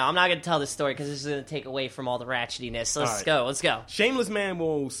 I'm not going to tell this story because this is going to take away from all the ratchetiness. So let's go. Shameless man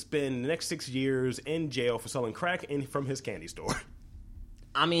will spend the next 6 years in jail for selling crack from his candy store.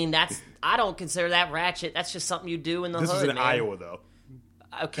 I mean, I don't consider that ratchet. That's just something you do in the This hood, is in man. Iowa, though.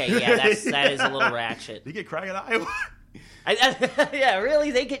 Okay, yeah, that is a little ratchet. You get crack in Iowa? Yeah,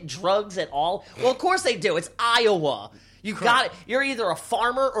 really? They get drugs at all? Well, of course they do. It's Iowa. You're either a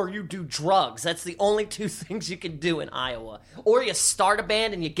farmer or you do drugs. That's the only two things you can do in Iowa. Or you start a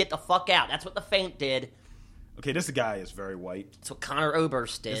band and you get the fuck out. That's what the Faint did. Okay, this guy is very white. That's what Connor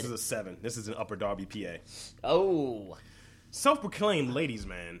Oberst did. This is a 7. This is in Upper Darby, PA. Oh. Self-proclaimed ladies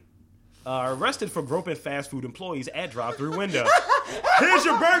man arrested for groping fast food employees at drive-through window. Here's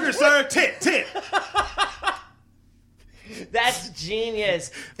your burger, sir. Tit. That's genius.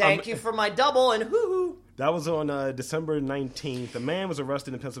 Thank you for my double and hoo-hoo. That was on December 19th. A man was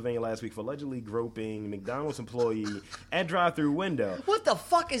arrested in Pennsylvania last week for allegedly groping McDonald's employee at drive-through window. What the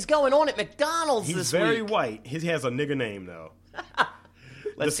fuck is going on at McDonald's He's this very week? white. He has a nigger name, though. The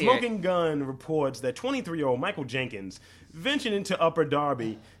Let's hear it. Smoking Gun reports that 23-year-old Michael Jenkins ventured into Upper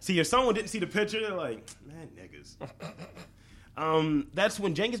Darby. See, if someone didn't see the picture, they're like, man, niggas. That's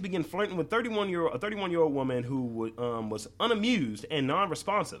when Jenkins began flirting with a 31-year-old woman who was unamused and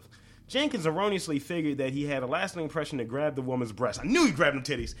non-responsive. Jenkins erroneously figured that he had a lasting impression to grab the woman's breast. I knew he grabbed them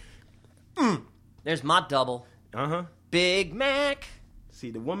titties. There's my double. Uh-huh. Big Mac.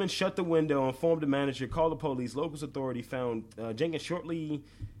 See, the woman shut the window, informed the manager, called the police. Local authority found Jenkins shortly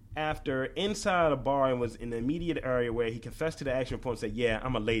after inside a bar and was in the immediate area where he confessed to the action report and said, yeah,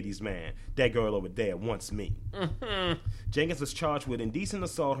 I'm a ladies' man. That girl over there wants me. Mm-hmm. Jenkins was charged with indecent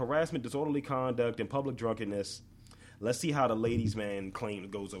assault, harassment, disorderly conduct, and public drunkenness. Let's see how the ladies' man claim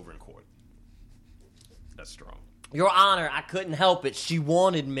goes over in court. That's strong. Your Honor, I couldn't help it. She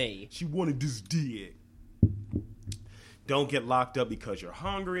wanted me. She wanted this dick. Don't get locked up because you're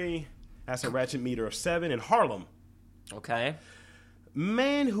hungry. That's a ratchet meter of 7 in Harlem. Okay. A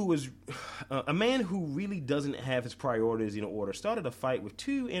man who really doesn't have his priorities in order started a fight with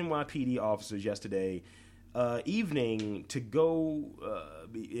 2 NYPD officers yesterday evening to go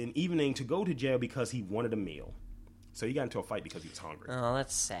to jail because he wanted a meal. So he got into a fight because he was hungry. Oh,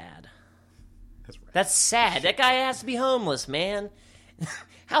 that's sad. That's right. That's sad. That guy has to be homeless, man.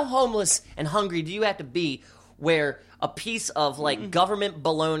 How homeless and hungry do you have to be where a piece of, like, government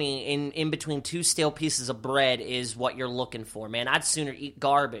bologna in between 2 stale pieces of bread is what you're looking for, man? I'd sooner eat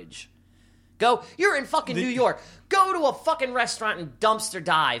garbage. You're in fucking New York. Go to a fucking restaurant and dumpster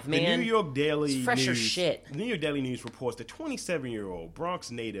dive, man. The New York Daily It's fresher News, shit. The New York Daily News reports that 27-year-old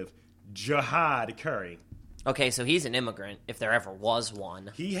Bronx native Jihad Curry. Okay, so he's an immigrant, if there ever was one.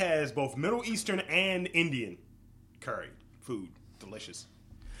 He has both Middle Eastern and Indian curry food. Delicious.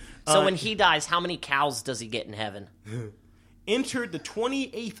 So when he dies, how many cows does he get in heaven? Entered the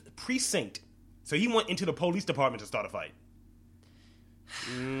 28th precinct. So he went into the police department to start a fight.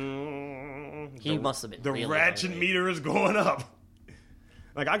 He must have been The really ratchet hungry. meter is going up.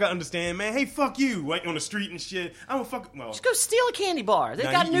 Like, I gotta understand, man. Hey, fuck you. Like, on the street and shit. I don't fuck. Well, Just go steal a candy bar. They've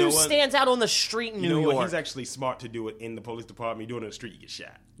Nah, got you know what? newsstands out on the street in you New know York. what? He's actually smart to do it in the police department. You do it in the street, you get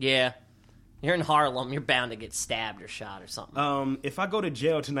shot. Yeah. You're in Harlem. You're bound to get stabbed or shot or something. If I go to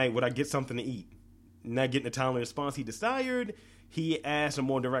jail tonight, would I get something to eat? Not getting the timely response he desired, he asked a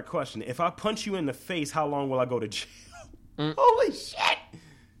more direct question. If I punch you in the face, how long will I go to jail? Holy shit!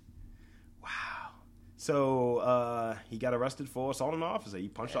 Wow. So, he got arrested for assaulting an officer. He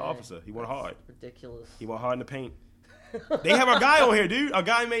punched the officer. He went hard. Ridiculous. He went hard in the paint. They have a guy on here, dude.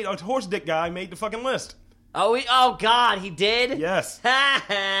 A horse dick guy made the fucking list. Oh God, he did? Yes.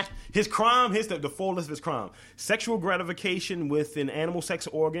 His crime, the full list of his crime. Sexual gratification with an animal sex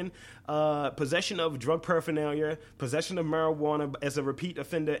organ, possession of drug paraphernalia, possession of marijuana as a repeat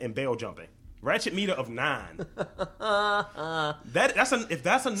offender, and bail jumping. Ratchet meter of 9. If that's a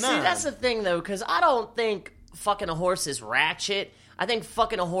 9. See, that's the thing, though, because I don't think fucking a horse is ratchet. I think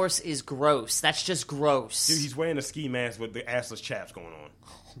fucking a horse is gross. That's just gross. Dude, he's wearing a ski mask with the assless chaps going on.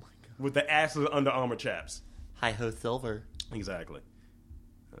 Oh, my God. With the assless Under Armour chaps. Hi-ho silver. Exactly.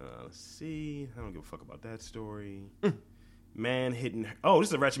 Let's see. I don't give a fuck about that story. Man hidden... Oh, this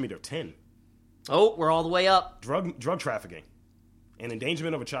is a ratchet meter of 10. Oh, we're all the way up. Drug trafficking. And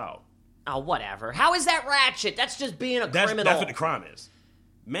endangerment of a child. Oh, whatever. How is that ratchet? That's just being a criminal. That's what the crime is.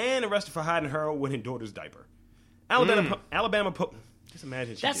 Man arrested for hiding heroin in daughter's diaper. Alabama... Just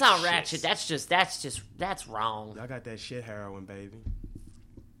imagine she That's gets not ratchet. That's wrong. I got that shit heroin, baby.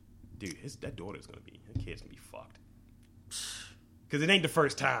 Dude, that daughter's gonna be... That kid's gonna be fucked. Because it ain't the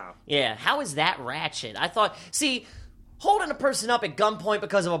first time. Yeah, how is that ratchet? I thought... See... Holding a person up at gunpoint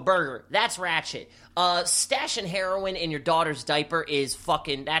because of a burger, that's ratchet. Stashing heroin in your daughter's diaper is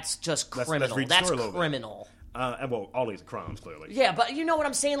fucking, that's just criminal. That's criminal. Well, all these are crimes, clearly. Yeah, but you know what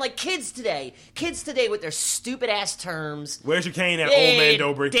I'm saying? Like, kids today with their stupid-ass terms. Where's your cane at, old man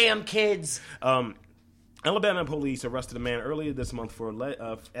Dobry? Damn kids. Alabama police arrested a man earlier this month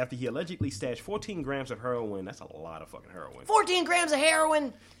after he allegedly stashed 14 grams of heroin. That's a lot of fucking heroin. 14 grams of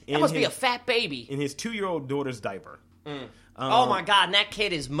heroin? That must be a fat baby. In his 2-year-old daughter's diaper. Oh my God, and that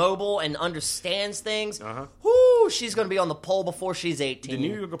kid is mobile and understands things. She's going to be on the pole before she's 18. The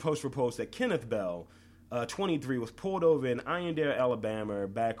New Yorker Post reports that Kenneth Bell, 23, was pulled over in Irondale, Alabama,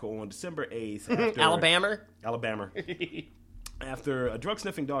 back on December 8th. Alabama. After a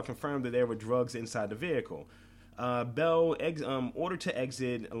drug-sniffing dog confirmed that there were drugs inside the vehicle. Bell ordered to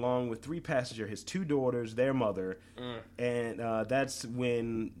exit along with 3 passengers, his 2 daughters, their mother, and that's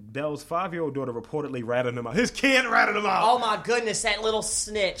when Bell's 5-year-old daughter reportedly ratted him out. His kid ratted him out. Oh my goodness, that little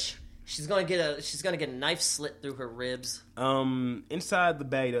snitch! She's gonna get a knife slit through her ribs. Inside the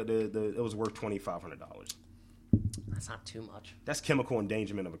bag, it was worth $2,500. That's not too much. That's chemical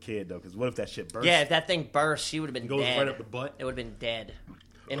endangerment of a kid, though, because what if that shit bursts? Yeah, if that thing burst, she would have been goes dead. right up the butt. It would have been dead.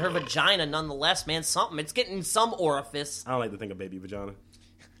 In her vagina, nonetheless, man, something. It's getting some orifice. I don't like to think of baby vagina.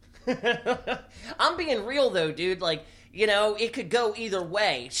 I'm being real, though, dude. Like, you know, it could go either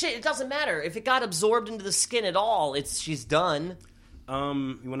way. Shit, it doesn't matter. If it got absorbed into the skin at all, she's done. You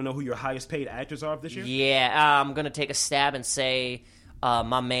want to know who your highest paid actors are this year? Yeah, I'm going to take a stab and say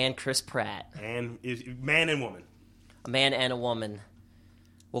my man, Chris Pratt. And man and woman. A man and a woman.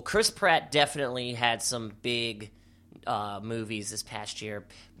 Well, Chris Pratt definitely had some big... movies this past year.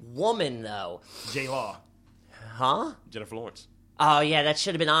 Woman, though. J-Law. Huh? Jennifer Lawrence. Oh, yeah, that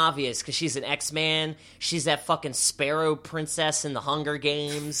should have been obvious, because she's an X-Man. She's that fucking Sparrow princess in the Hunger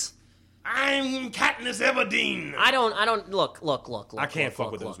Games. I'm Katniss Everdeen. I don't, look. I can't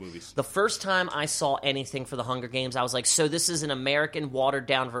fuck with those movies. The first time I saw anything for the Hunger Games, I was like, so this is an American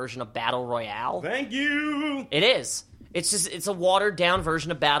watered-down version of Battle Royale? Thank you. It is. It's a watered-down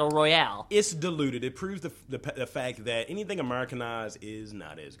version of Battle Royale. It's diluted. It proves the fact that anything Americanized is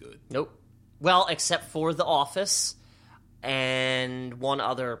not as good. Nope. Well, except for The Office and one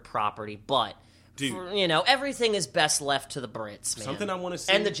other property. But, everything is best left to the Brits, man. Something I want to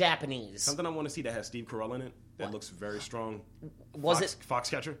see. And the Japanese. Something I want to see that has Steve Carell in it that looks very strong. Was it?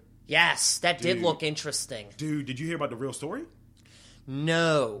 Foxcatcher? Yes, that did look interesting. Dude, did you hear about the real story?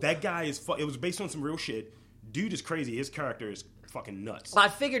 No. That guy is... It was based on some real shit. Dude is crazy. His character is fucking nuts. I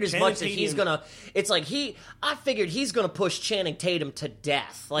figured as much that he's gonna... It's like I figured he's gonna push Channing Tatum to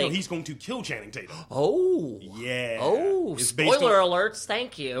death. Like, no, he's going to kill Channing Tatum. Oh. Yeah. Oh, spoiler alerts.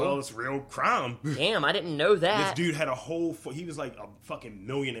 Thank you. Well, it's real crime. Damn, I didn't know that. This dude had a whole... He was like a fucking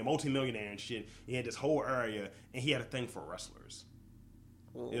millionaire, multi-millionaire and shit. He had this whole area, and he had a thing for wrestlers.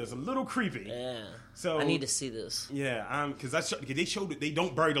 It was a little creepy. Yeah. So I need to see this. Yeah, because they showed that they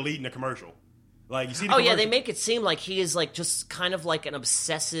don't bury the lead in the commercial. Like, you see the oh commercial? Yeah, they make it seem like he is like just kind of like an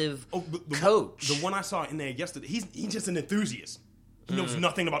obsessive coach. The one I saw in there yesterday, he's just an enthusiast. He knows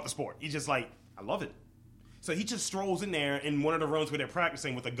nothing about the sport. He's just like, I love it. So he just strolls in there in one of the rooms where they're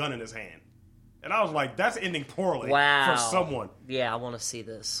practicing with a gun in his hand. And I was like, that's ending poorly for someone. Yeah, I want to see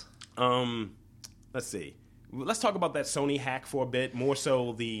this. Let's see. Let's talk about that Sony hack for a bit. More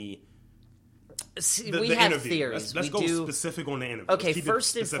so the we have interview. theories. Let's go specific on the interview. Okay,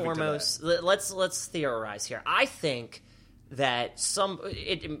 first and foremost, let's theorize here. I think that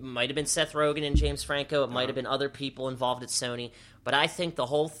it might have been Seth Rogen and James Franco. It might have been other people involved at Sony. But I think the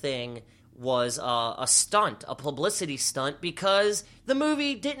whole thing was a stunt, a publicity stunt, because the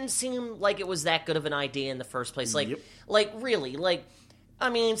movie didn't seem like it was that good of an idea in the first place. Really, I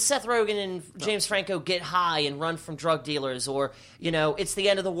mean, Seth Rogen and James Franco get high and run from drug dealers, or, it's the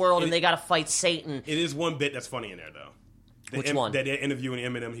end of the world and they got to fight Satan. It is one bit that's funny in there, though. Which one? That interview in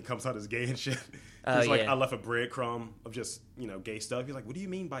Eminem, he comes out as gay and shit. He's like, I left a breadcrumb of just, gay stuff. He's like, what do you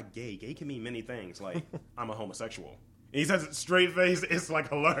mean by gay? Gay can mean many things. Like, I'm a homosexual. And he says it straight face. It's like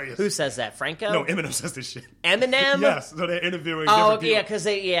hilarious. Who says that? Franco? No, Eminem says this shit. Eminem? Yes. So they're interviewing. Oh,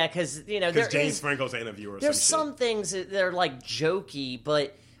 different yeah, because James Franco's an interviewer. There's some things that are like jokey,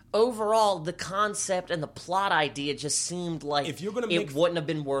 but overall, the concept and the plot idea just seemed like it wouldn't have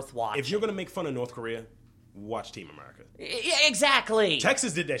been worth watching. If you're gonna make fun of North Korea, watch Team America. Yeah, exactly.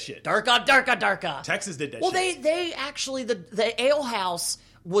 Texas did that shit. Darka. Texas did that shit. Well, they actually, the Ale House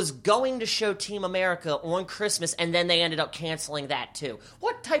was going to show Team America on Christmas, and then they ended up canceling that too.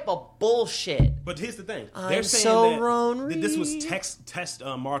 What type of bullshit? But here's the thing. They're saying that this was test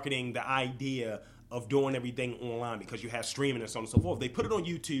marketing the idea of doing everything online because you have streaming and so on and so forth. They put it on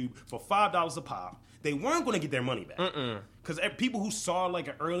YouTube for $5 a pop. They weren't going to get their money back. Because people who saw like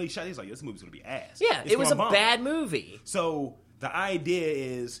an early shot, he's like, this movie's going to be ass. Yeah, it was a bad movie. So the idea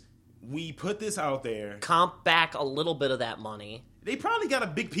is we put this out there. Comp back a little bit of that money. They probably got a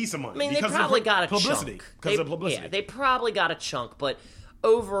big piece of money. I mean, they probably got a publicity. chunk. Because of publicity. Yeah, they probably got a chunk, but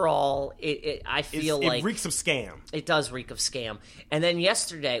overall, I feel like it reeks of scam. It does reek of scam. And then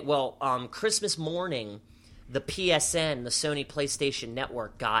yesterday, Christmas morning, the PSN, the Sony PlayStation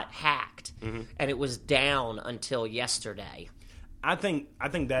Network, got hacked, and it was down until yesterday. I think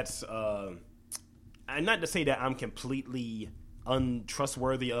that's not to say that I'm completely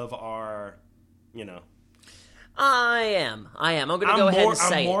untrustworthy of our, I am. I'm going to go ahead and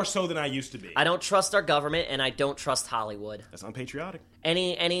say I'm more so than I used to be. I don't trust our government, and I don't trust Hollywood. That's unpatriotic.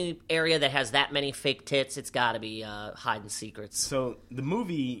 Any area that has that many fake tits, it's got to be hiding secrets. So the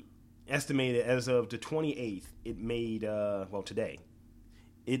movie estimated as of the 28th, it made today,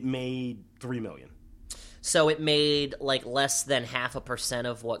 it made $3 million. So it made like less than 0.5%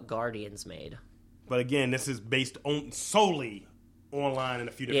 of what Guardians made. But again, this is based solely online in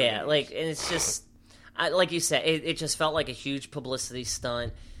a few different ways. And it's just. Like you said, it just felt like a huge publicity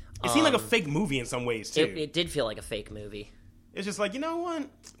stunt. It seemed like a fake movie in some ways, too. It did feel like a fake movie. It's just like, you know what?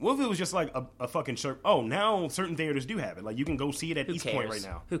 What if it was just like a fucking shirt? Oh, now certain theaters do have it. Like, you can go see it at East Point right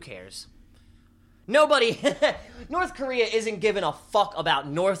now. Who cares? Nobody... North Korea isn't giving a fuck about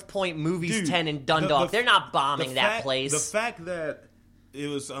North Point Movies 10 in Dundalk. They're not bombing that place. The fact that it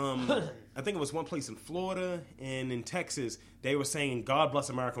was... I think it was one place in Florida and in Texas, they were saying, God bless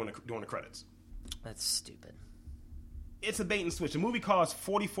America during the credits. That's stupid. It's a bait and switch. The movie cost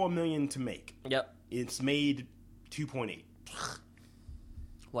 $44 million to make. Yep. It's made 2.8.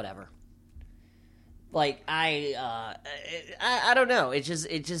 Whatever. Like I don't know. It just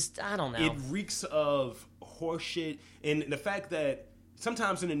I don't know. It reeks of horseshit, and the fact that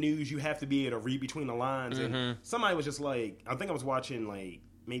sometimes in the news you have to be able to read between the lines. And somebody was just like, I think I was watching like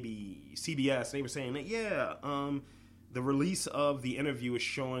maybe CBS, and they were saying that the release of the interview is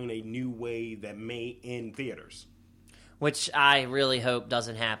showing a new way that may end theaters. Which I really hope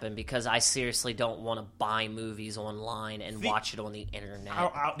doesn't happen, because I seriously don't want to buy movies online and watch it on the internet.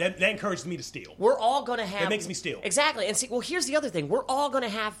 That encourages me to steal. We're all going to have... That makes me steal. Exactly. And see, well, here's the other thing. We're all going to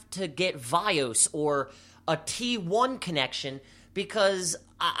have to get Vios or a T1 connection, because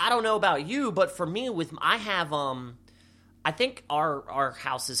I don't know about you, but for me, I have... I think our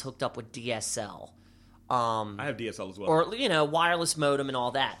house is hooked up with DSL. I have DSL as well. Or, wireless modem and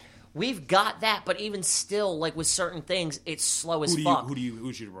all that. We've got that, but even still, like with certain things, it's slow as fuck.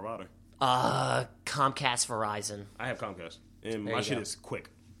 Who's your provider? Comcast, Verizon. I have Comcast, and my shit is quick.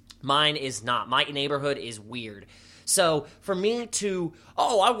 Mine is not. My neighborhood is weird. So for me to,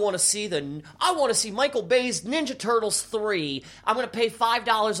 I want to see Michael Bay's Ninja Turtles 3. I'm going to pay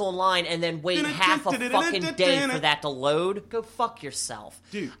 $5 online and then wait half a fucking day for that to load. Go fuck yourself.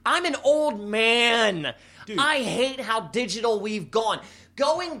 Dude. I'm an old man. Dude. I hate how digital we've gone.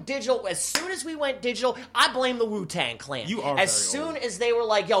 Going digital, as soon as we went digital, I blame the Wu-Tang Clan. You are As soon as they were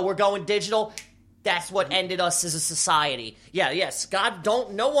like, we're going digital, that's what ended us as a society. Yes, God,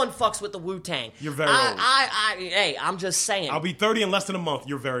 no one fucks with the Wu-Tang. You're very old. Hey, I'm just saying. I'll be 30 in less than a month.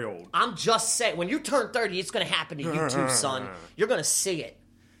 You're very old. I'm just saying. When you turn 30, it's going to happen to you too, son. You're going to see it.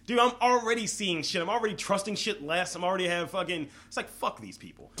 Dude, I'm already seeing shit. I'm already trusting shit less. I'm already have fucking... It's like, fuck these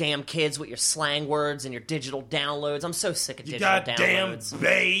people. Damn kids with your slang words and your digital downloads. I'm so sick of digital Goddamn downloads.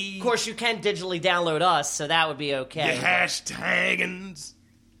 babe. Of course, you can digitally download us, so that would be okay. Your hashtaggins.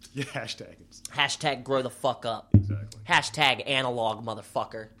 Your hashtaggins. Hashtag grow the fuck up. Exactly. Hashtag analog,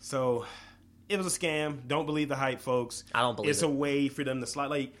 motherfucker. So, it was a scam. Don't believe the hype, folks. I don't believe it's it. a way for them to slide.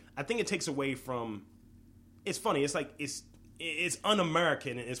 Like, I think it takes away from... It's funny. It's like... It's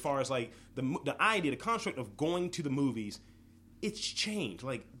un-American as far as like the idea, the construct of going to the movies. It's changed.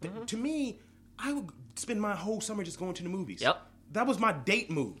 Like to me, I would spend my whole summer just going to the movies. Yep. That was my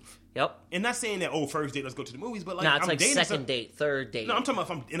date move. Yep. And not saying that first date, let's go to the movies, but like No, it's I'm like dating second date, third date. No, I'm talking about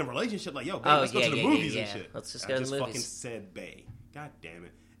if I'm in a relationship. Like yo, babe, Oh, let's go yeah, to the yeah, movies yeah, and yeah. shit. Let's just I go to the just movies. fucking said babe. God damn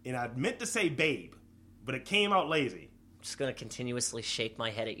it. And I meant to say babe, but it came out lazy. I'm just gonna continuously shake my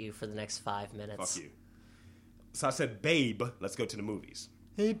head at you for the next 5 minutes. Fuck you. So I said, babe, let's go to the movies.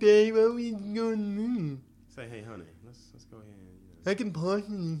 Hey babe, where we going to the movie? Say, hey, honey, let's go ahead. I can pause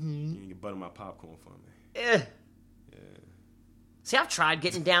you. You can butter my popcorn for me. Yeah. See, I've tried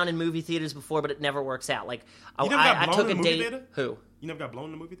getting down in movie theaters before, but it never works out. Like, You never got I blown took in a the movie date. theater? Who? You never got blown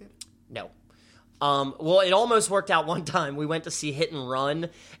in the movie theater? No. Well, it almost worked out one time. We went to see Hit and Run,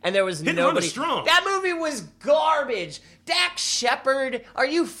 and there was Hit and Run nobody. is strong. That movie was garbage. Dax Shepard, are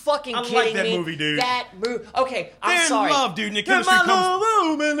you fucking I kidding like that me? movie, dude. That movie. Okay, I'm They're in sorry. love, dude, and the They're chemistry my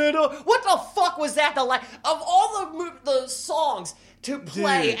comes- love, what the fuck was that? Of all the songs to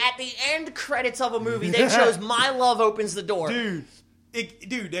play Dude. at the end credits of a movie, they chose "My Love Opens the Door." Dude,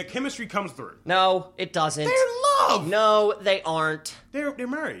 their chemistry comes through. No, it doesn't. They're in love. No, they aren't. They're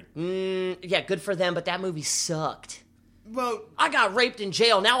married. Yeah, good for them, but that movie sucked. Well, I got raped in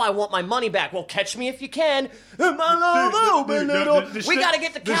jail. Now I want my money back. Well, catch me if you can. My love, open the door. the We shtick- got to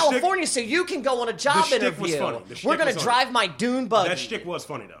get to the California so you can go on a job shtick interview. was funny. The shtick We're gonna was funny. drive my dune buggy. that shtick was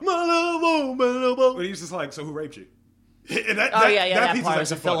funny, though. My love, open the door. But he's just like, so who raped you? And that That piece part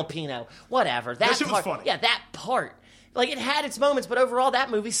is was a actually funny. Filipino. Whatever. That shit was part, funny. Yeah, that part. Like, it had its moments, but overall, that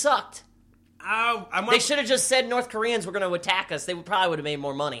movie sucked. They should have just said North Koreans were going to attack us. They probably would have made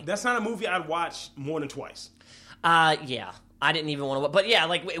more money. That's not a movie I'd watch more than twice. Yeah. I didn't even want to... But yeah,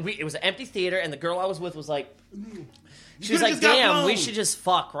 like, it was an empty theater, and the girl I was with was like... She was like, could've just got damn, we blown." should just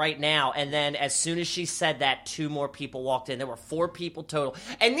fuck right now. And then as soon as she said that, 2 more people walked in. There were 4 people total.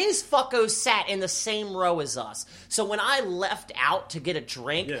 And these fuckos sat in the same row as us. So when I left out to get a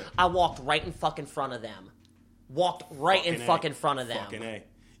drink, Yeah. I walked right in fucking front of them. Walked right in fucking front of them. Fucking A.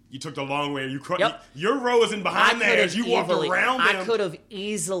 You took the long way. Yep. Your row isn't behind theirs. You walked around them. I could have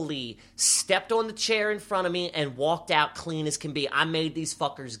easily stepped on the chair in front of me and walked out clean as can be. I made these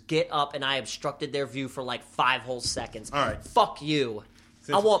fuckers get up, and I obstructed their view for like 5 whole seconds. All right. Fuck you.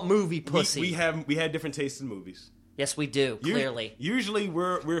 I want movie pussy. We had different tastes in movies. Yes, we do, clearly. Usually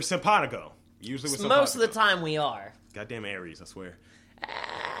we're simpatico. Usually we're simpatico. Most of the time we are. Goddamn Aries, I swear.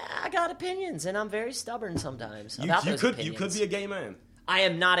 I got opinions, and I'm very stubborn sometimes You about those could opinions. be a gay man. I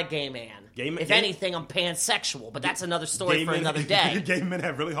am not a gay man. If anything, I'm pansexual, but that's another story for another day. Gay men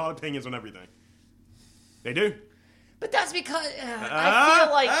have really hard opinions on everything. They do. But that's because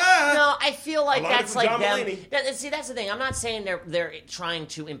I feel like lot of that's it like from them. John Mulaney. See, that's the thing. I'm not saying they're trying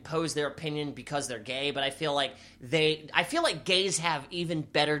to impose their opinion because they're gay, but I feel like gays have even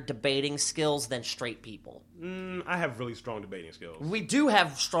better debating skills than straight people. I have really strong debating skills. We do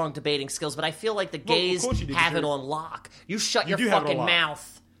have strong debating skills, but I feel like the gays course you do, have it sure. on lock. You shut You your do have it on fucking lock.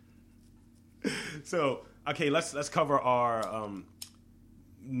 mouth. So, okay, let's cover our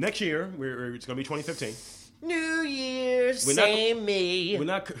next year. It's going to be 2015. New Year's, same me. We're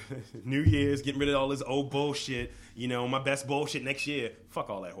not New Year's, getting rid of all this old bullshit. You know, my best bullshit next year.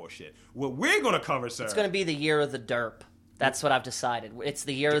 Fuck all that horse shit. What we're going to cover, sir. It's going to be the year of the derp. That's what I've decided. It's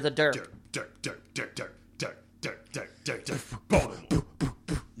the year of the derp. Dirt. Baltimore.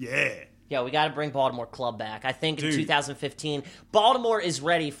 Yeah. Yeah, we got to bring Baltimore Club back. I think in Dude. 2015, Baltimore is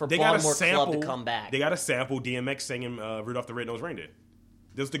ready for They got Baltimore Club to come back. They got to sample DMX singing Rudolph the Red-Nosed Reindeer.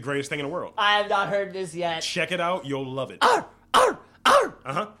 This is the greatest thing in the world. I have not heard this yet. Check it out. You'll love it. Arr!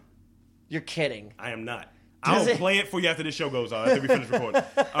 Uh-huh. You're kidding. I am not. I'll play it for you after this show goes on, after we finish recording.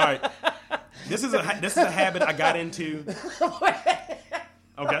 All right. This is a habit I got into.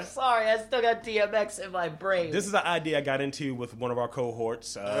 Okay. I'm sorry, I still got DMX in my brain. This is an idea I got into with one of our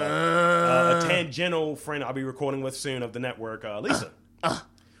cohorts, a tangential friend I'll be recording with soon of the network, Lisa.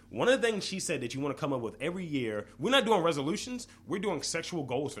 One of the things she said that you want to come up with every year, we're not doing resolutions, we're doing sexual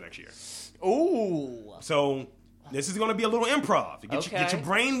goals for next year. Ooh. So this is going to be a little improv. To get your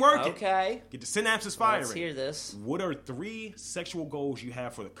brain working. Okay. Get the synapses firing. Let's hear this. What are 3 sexual goals you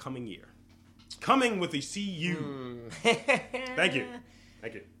have for the coming year? Coming with a CU. Thank you.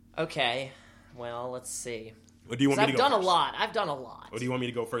 Okay. Well, let's see. Or do you want 'Cause me to go I've done first? a lot. I've done a lot. Or do you want me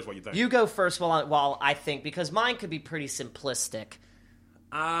to go first while you think? You go first while I think, because mine could be pretty simplistic.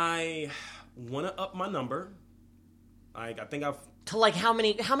 I want to up my number. I think I've... To like how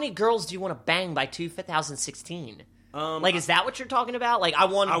many girls do you want to bang by 2016? Like, is that what you're talking about? Like, I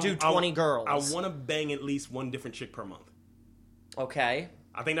want to do 20 girls. I want to bang at least one different chick per month. Okay.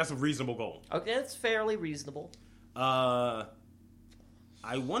 I think that's a reasonable goal. Okay, that's fairly reasonable. I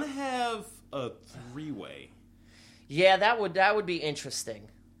want to have a 3-way. Yeah, that would be interesting.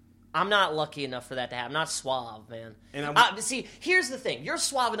 I'm not lucky enough for that to happen. I'm not suave, man. And see, here's the thing. You're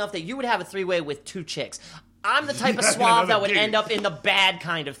suave enough that you would have a 3-way with 2 chicks. I'm the type of suave that would end up in the bad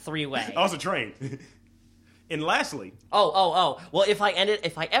kind of 3-way. I was a train. And lastly... Oh. Well, if I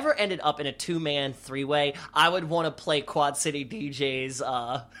ever ended up in a 2-man 3-way, I would want to play Quad City DJ's,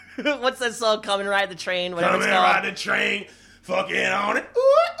 what's that song? Come and Ride the Train, whatever it's called. Come and Ride the Train, fucking on it. Ooh,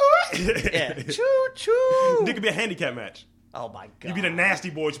 ooh. Yeah. Choo-choo. It could be a handicap match. Oh, my God. You be the nasty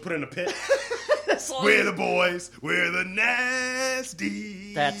boys you put in the pit. We're the boys. We're the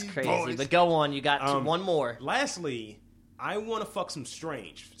nasty That's crazy. boys. But go on. You got one more. Lastly, I want to fuck some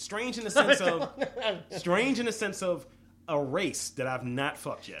strange. Strange in the sense of a race that I've not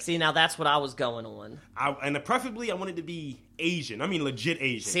fucked yet. See, now that's what I was going on. And preferably, I want it to be Asian. I mean, legit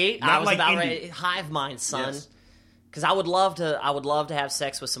Asian. See, not I was like about Indian. ready. Hive mind, son. Yes. Because I would love to have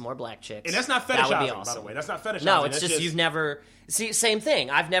sex with some more black chicks. And that's not fetishizing, That would be awesome. by the way. That's not fetishizing. No, it's That's just you've never... See, same thing.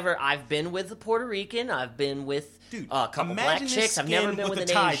 I've been with a Puerto Rican. I've been with a couple black chicks. I've never been with a an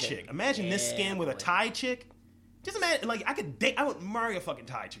Thai Asian. chick. Imagine this skin with a Thai chick. Just imagine, like, I would marry a fucking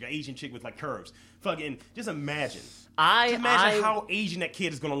Thai chick, an Asian chick with, like, curves. Fucking, just imagine. Imagine how Asian that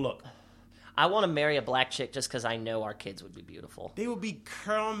kid is gonna look. I want to marry a black chick just because I know our kids would be beautiful. They would be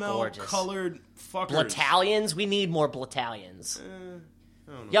caramel-colored fuckers. Blatalians? We need more Blatalians.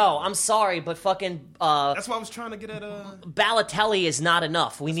 Yo, I'm sorry, but fucking... That's why I was trying to get at Balotelli is not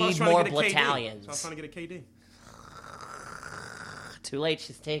enough. We need more Blatalians. I was trying to get a KD. Too late,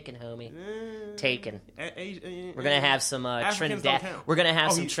 she's taken, homie. Taken. We're We're gonna have some Trinidad. We're gonna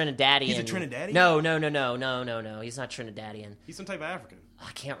have some Trinidadian. He's a Trinidadian? No. He's not Trinidadian. He's some type of African.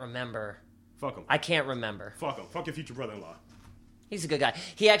 I can't remember. Fuck him. I can't remember. Fuck him. Fuck your future brother-in-law. He's a good guy.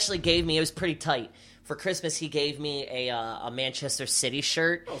 He actually gave me. It was pretty tight. For Christmas, he gave me a Manchester City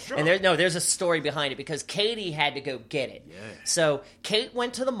shirt. Oh, sure. And there's a story behind it because Katie had to go get it. Yeah. So Kate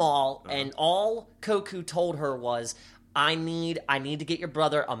went to the mall, and all Koku told her was, I need to get your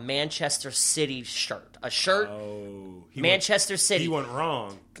brother a Manchester City shirt. A shirt. Oh. Manchester City. He went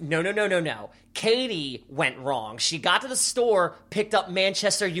wrong. No. Katie went wrong. She got to the store, picked up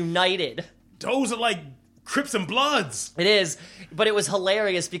Manchester United. Those are like Crips and Bloods. It is, but it was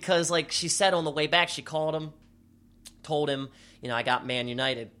hilarious because, like, she said on the way back, she called him, told him, I got Man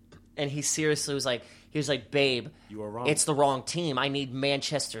United, and he seriously was like, babe, you are wrong. It's the wrong team. I need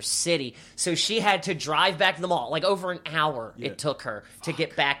Manchester City. So she had to drive back to the mall, like over an hour it took her to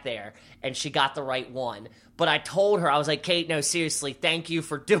get back there, and she got the right one. But I told her, I was like, Kate, no, seriously, thank you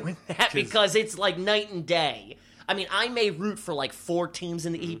for doing that because it's like night and day. I mean, I may root for like 4 teams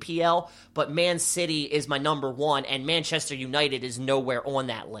in the EPL, but Man City is my number 1, and Manchester United is nowhere on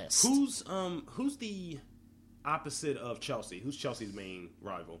that list. Who's the opposite of Chelsea? Who's Chelsea's main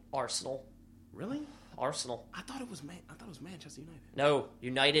rival? Arsenal. Really? Arsenal. I thought it was Manchester United. No,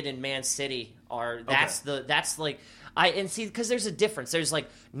 United and Man City are. That's like because there's a difference. There's like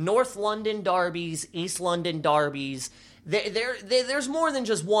North London derbies, East London derbies. There's more than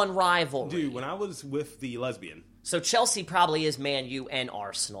just one rivalry. Dude, when I was with the lesbian. So Chelsea probably is Man U and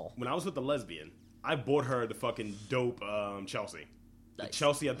Arsenal. When I was with the lesbian, I bought her the fucking dope Chelsea. Nice.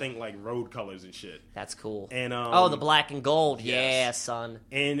 Chelsea, I think, like road colors and shit. That's cool. And the black and gold. Yes. Yeah, son.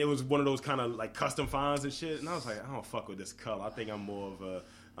 And it was one of those kind of like custom finds and shit. And I was like, I don't fuck with this color. I think I'm more of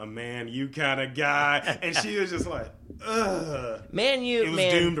a Man U kind of guy. And she was just like, ugh. Man U, it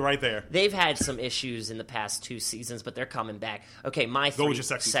was doomed right there. They've had some issues in the past 2 seasons, but they're coming back. Okay, my 3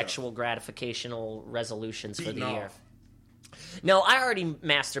 sexual gratificational resolutions for the year. No, I already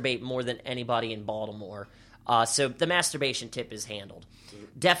masturbate more than anybody in Baltimore. So the masturbation tip is handled.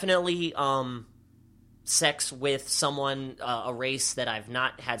 Definitely sex with someone, a race that I've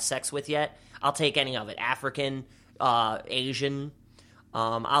not had sex with yet. I'll take any of it. African, Asian.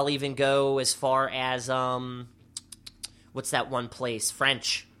 I'll even go as far as, what's that one place?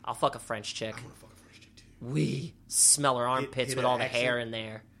 French. I'll fuck a French chick. I want to fuck a French chick too. We smell her armpits with all the hair in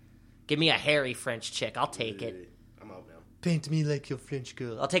there. Give me a hairy French chick. I'll take it. I'm out now. Paint me like your French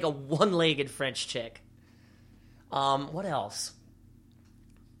girl. I'll take a one-legged French chick. What else?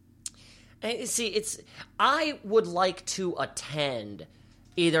 See, I would like to attend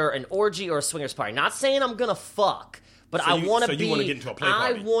either an orgy or a swingers party. Not saying I'm gonna fuck, but So I you- want so to be. you wanna get into a play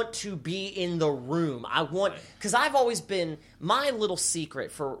party. I want to be in the room. I want because I've always been my little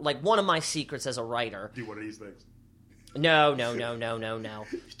secret for like one of my secrets as a writer. Do one of these things. No.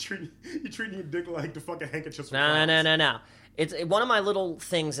 You treating your dick like the fucking handkerchiefs. from No. clowns. It's one of my little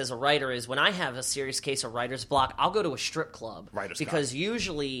things as a writer is when I have a serious case of writer's block, I'll go to a strip club Writer's because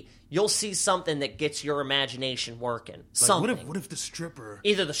usually you'll see something that gets your imagination working. Like, Something. what if the stripper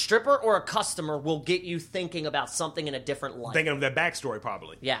Either the stripper or a customer will get you thinking about something in a different light. thinking of that backstory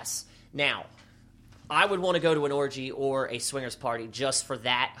probably? Yes. Now, I would want to go to an orgy or a swingers party just for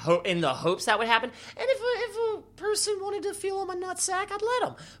that, in the hopes that would happen. And if a person wanted to feel on my nutsack, I'd let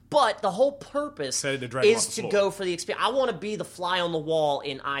them. But the whole purpose Set it to drag 'em off is the to floor. go for the experience. I want to be the fly on the wall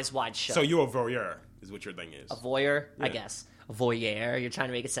in Eyes Wide Shut. So you're a voyeur, is what your thing is. A voyeur, I Yeah. guess. A voyeur. You're trying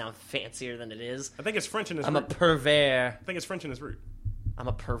to make it sound fancier than it is. I think it's French in its I'm a root. pervert. I think it's French in its root. I'm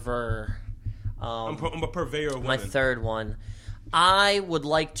a pervert. I'm a purveyor of women. My third one. I would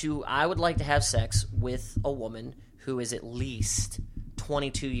like to have sex with a woman who is at least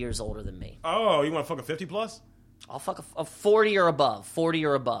 22 years older than me. Oh, you want to fuck a 50 plus? I'll fuck a 40 or above. 40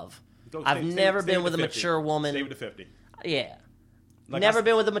 or above. I've never been with a 50. mature woman. Stay with the 50. Yeah. Like Never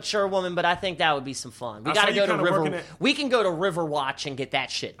been with a mature woman, but I think that would be some fun. We I got saw to you go to kinda River. working at- We can go to River Watch and get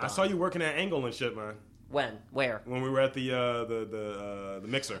that shit I done. saw you working at Angle and shit, man. When? Where? When we were at the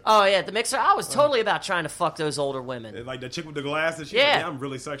mixer. Oh yeah, the mixer. I was totally about trying to fuck those older women. Like the chick with the glass and shit. Yeah. Like, I'm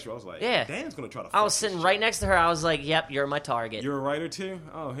really sexual. I was like, Yeah. Dan's gonna try to fuck I was this sitting shit. right next to her. I was like, "Yep, you're my target." You're a writer too?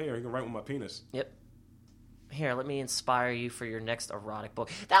 Oh, here, you can write with my penis. Yep. Here, let me inspire you for your next erotic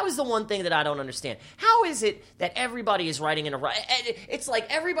book. That was the one thing that I don't understand. How is it that everybody is writing an erotic... It's like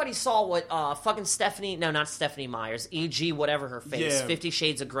everybody saw what fucking Stephanie... No, not Stephanie Myers. E.G. whatever her face. Yeah. 50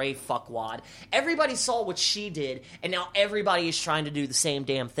 Shades of Grey fuckwad. Everybody saw what she did, and now everybody is trying to do the same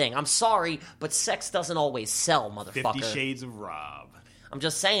damn thing. I'm sorry, but sex doesn't always sell, motherfucker. 50 Shades of Rob. I'm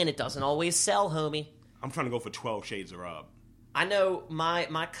just saying it doesn't always sell, homie. I'm trying to go for 12 Shades of Rob. I know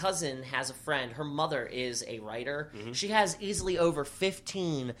my cousin has a friend. Her mother is a writer. Mm-hmm. She has easily over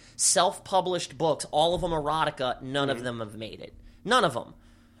 15 self-published books, all of them erotica. None of them have made it. None of them.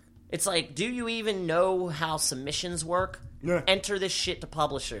 It's like, do you even know how submissions work? Yeah. Enter this shit to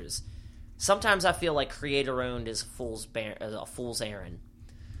publishers. Sometimes I feel like creator-owned is a fool's errand.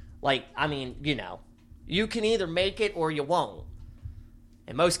 Like, I mean, you know, you can either make it or you won't.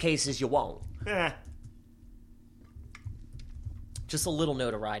 In most cases, you won't. Eh. Just a little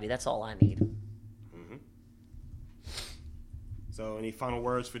notoriety. That's all I need. So, any final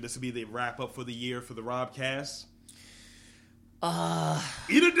words for this to be the wrap up for the year for the Robcast?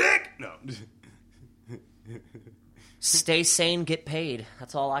 Eat a dick! No. Stay sane, get paid.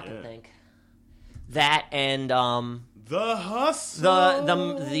 That's all I can Yeah. think. That and The hustle.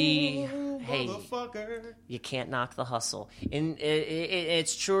 the hey, Motherfucker. you can't knock the hustle. And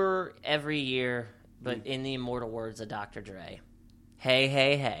it's true every year, but in the immortal words of Dr. Dre,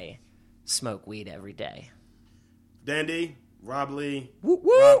 hey, smoke weed every day. Dandy, Rob Lee, Woo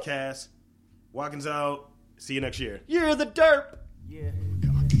woo! Robcast, Watkins out. See you next year. You're the derp. Yeah.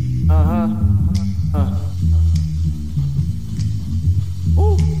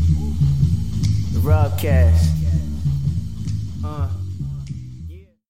 Ooh. The Robcast.